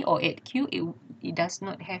at P or at Q, it does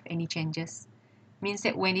not have any changes. Means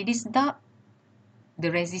that when it is dark,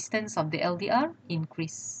 the resistance of the LDR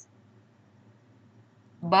increase.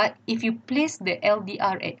 But if you place the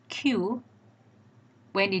LDR at Q,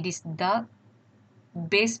 when it is dark,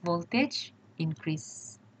 base voltage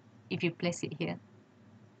increase. If you place it here.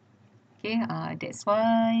 Okay, that's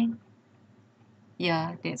why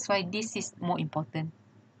this is more important.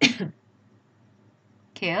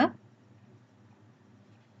 Okay.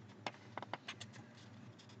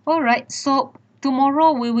 Alright, so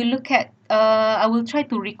tomorrow we will look at I will try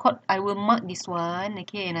to record, I will mark this one,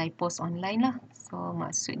 okay, and I post online lah. So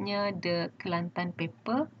maksudnya the Kelantan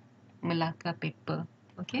paper, Melaka paper,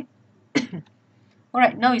 okay.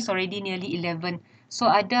 Alright, now it's already nearly 11. So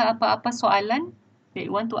ada apa-apa soalan that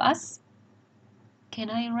you want to ask? Can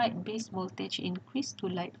I write base voltage increase to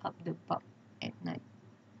light up the bulb at night?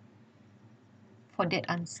 For that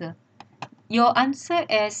answer. Your answer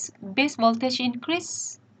is base voltage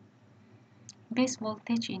increase. Base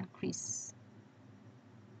voltage increase.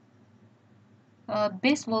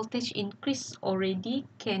 Base voltage increase already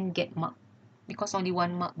can get mark because only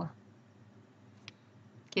one mark.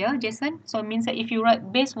 Okay, Jason? So it means that if you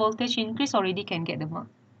write base voltage increase already can get the mark.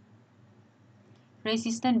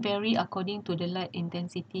 Resistance vary according to the light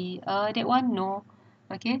intensity. That one no.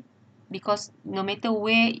 Okay, because no matter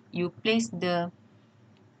where you place the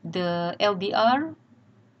LDR,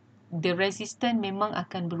 the resistance memang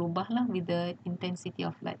akan berubah lah with the intensity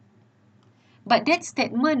of light. But that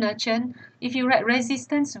statement, Chen, if you write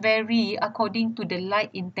resistance vary according to the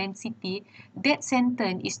light intensity, that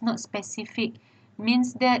sentence is not specific.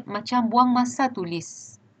 Means that macam buang masa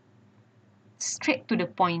tulis. Straight to the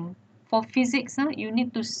point. For physics, you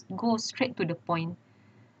need to go straight to the point.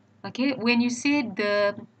 Okay, when you say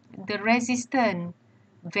the resistance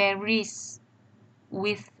varies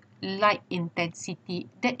with light intensity,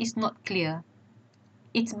 that is not clear.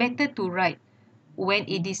 It's better to write when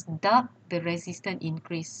it is dark, the resistance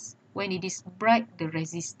increase. When it is bright, the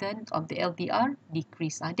resistance of the LDR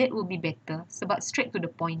decrease. That will be better. Sebab straight to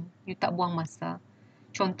the point. You tak buang masa.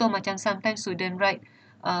 Contoh macam sometimes student write,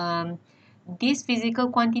 this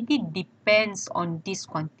physical quantity depends on this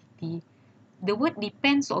quantity. The word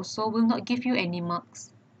depends also will not give you any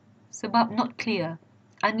marks. Sebab not clear.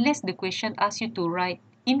 Unless the question asks you to write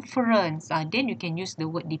inference, then you can use the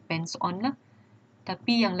word depends on lah.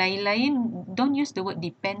 Tapi yang lain-lain, don't use the word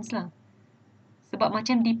depends lah. Sebab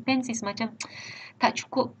macam depends is macam tak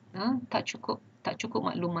cukup, tak cukup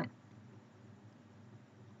maklumat.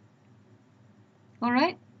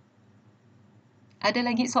 Alright? Ada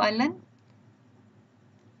lagi soalan?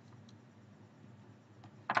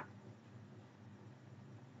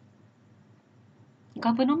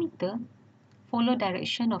 Galvanometer follow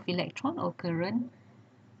direction of electron or current.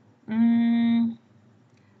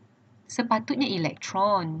 sepatutnya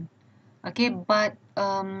elektron. Okay, but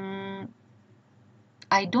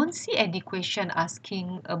I don't see any question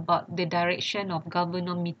asking about the direction of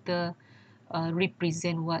galvanometer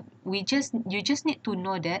represent what. You just need to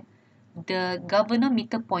know that the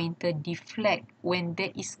galvanometer pointer deflect when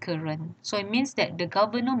there is current. So it means that the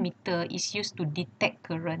galvanometer is used to detect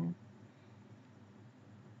current.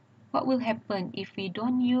 What will happen if we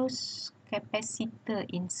don't use capacitor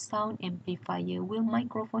in sound amplifier? Will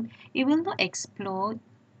microphone? It will not explode.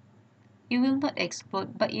 It will not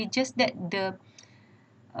explode, but it's just that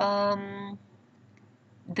um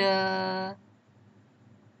the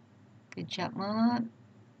kejap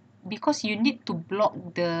because you need to block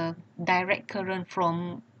the direct current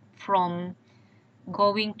from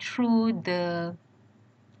going through the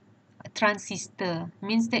transistor,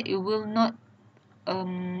 means that it will not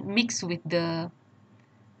mix with the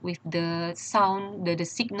sound, the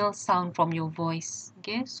signal sound from your voice.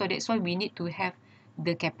 Okay, so that's why we need to have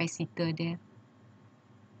the capacitor there.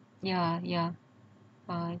 Yeah.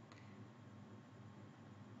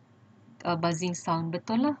 uh, buzzing sound,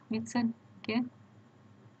 betul lah, Vincent.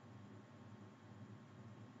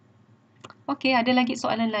 Okay, ada lagi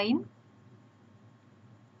soalan lain?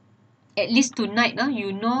 At least tonight,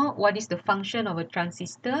 you know what is the function of a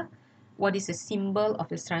transistor, what is the symbol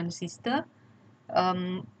of a transistor,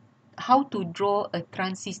 how to draw a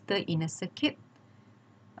transistor in a circuit,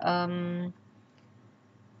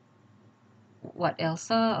 what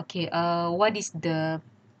else? Okay, what is the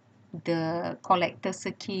collector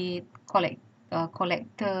circuit,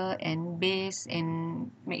 collector and base,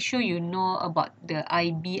 and make sure you know about the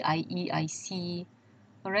IB, IE, IC,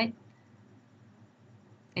 alright,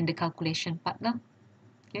 and the calculation part lah.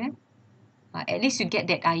 Okay, at least you get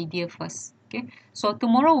that idea first. Okay, so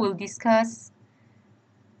tomorrow we'll discuss.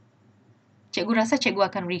 Cikgu rasa cikgu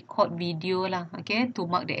akan record video lah, okay, to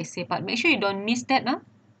mark the essay part. Make sure you don't miss that lah.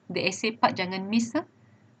 The essay part jangan miss lah.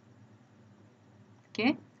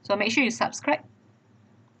 Okay, so make sure you subscribe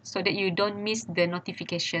so that you don't miss the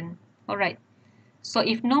notification. Alright. So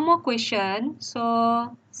if no more question,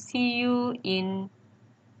 so see you in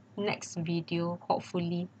next video.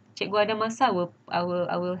 Hopefully, cikgu ada masa, I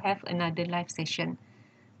will have another live session.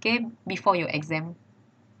 Okay, before your exam.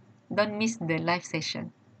 Don't miss the live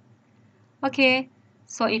session. Okay,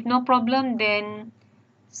 so if no problem, then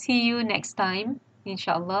see you next time,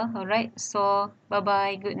 InsyaAllah. Alright, so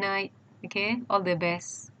bye-bye, good night. Okay, all the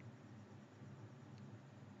best.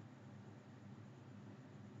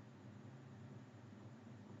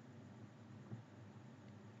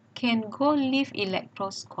 Can go leaf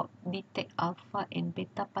electroscope detect alpha and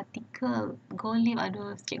beta particle? Go leaf,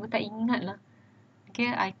 aduh, cikgu tak ingat lah. Okay,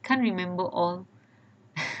 I can't remember all.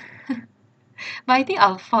 But I think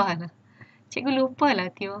alpha lah. Cikgu lupa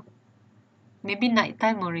lah, Tio. Maybe night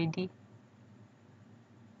time already.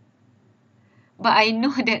 But I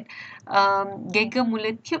know that Geiger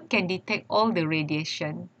Muller tube can detect all the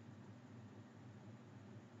radiation.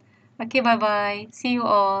 Okay, bye-bye. See you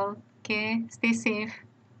all. Okay, stay safe.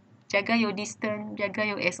 Jaga your distance, jaga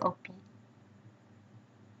your SOP.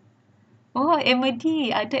 Oh,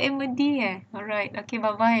 Emily. Ada Emily eh. Alright. Okay,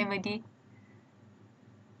 bye-bye, Emily.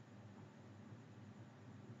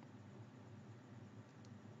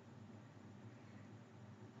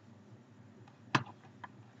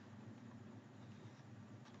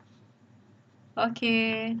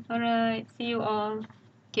 Okay, alright. See you all.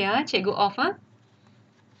 Okay, cikgu off.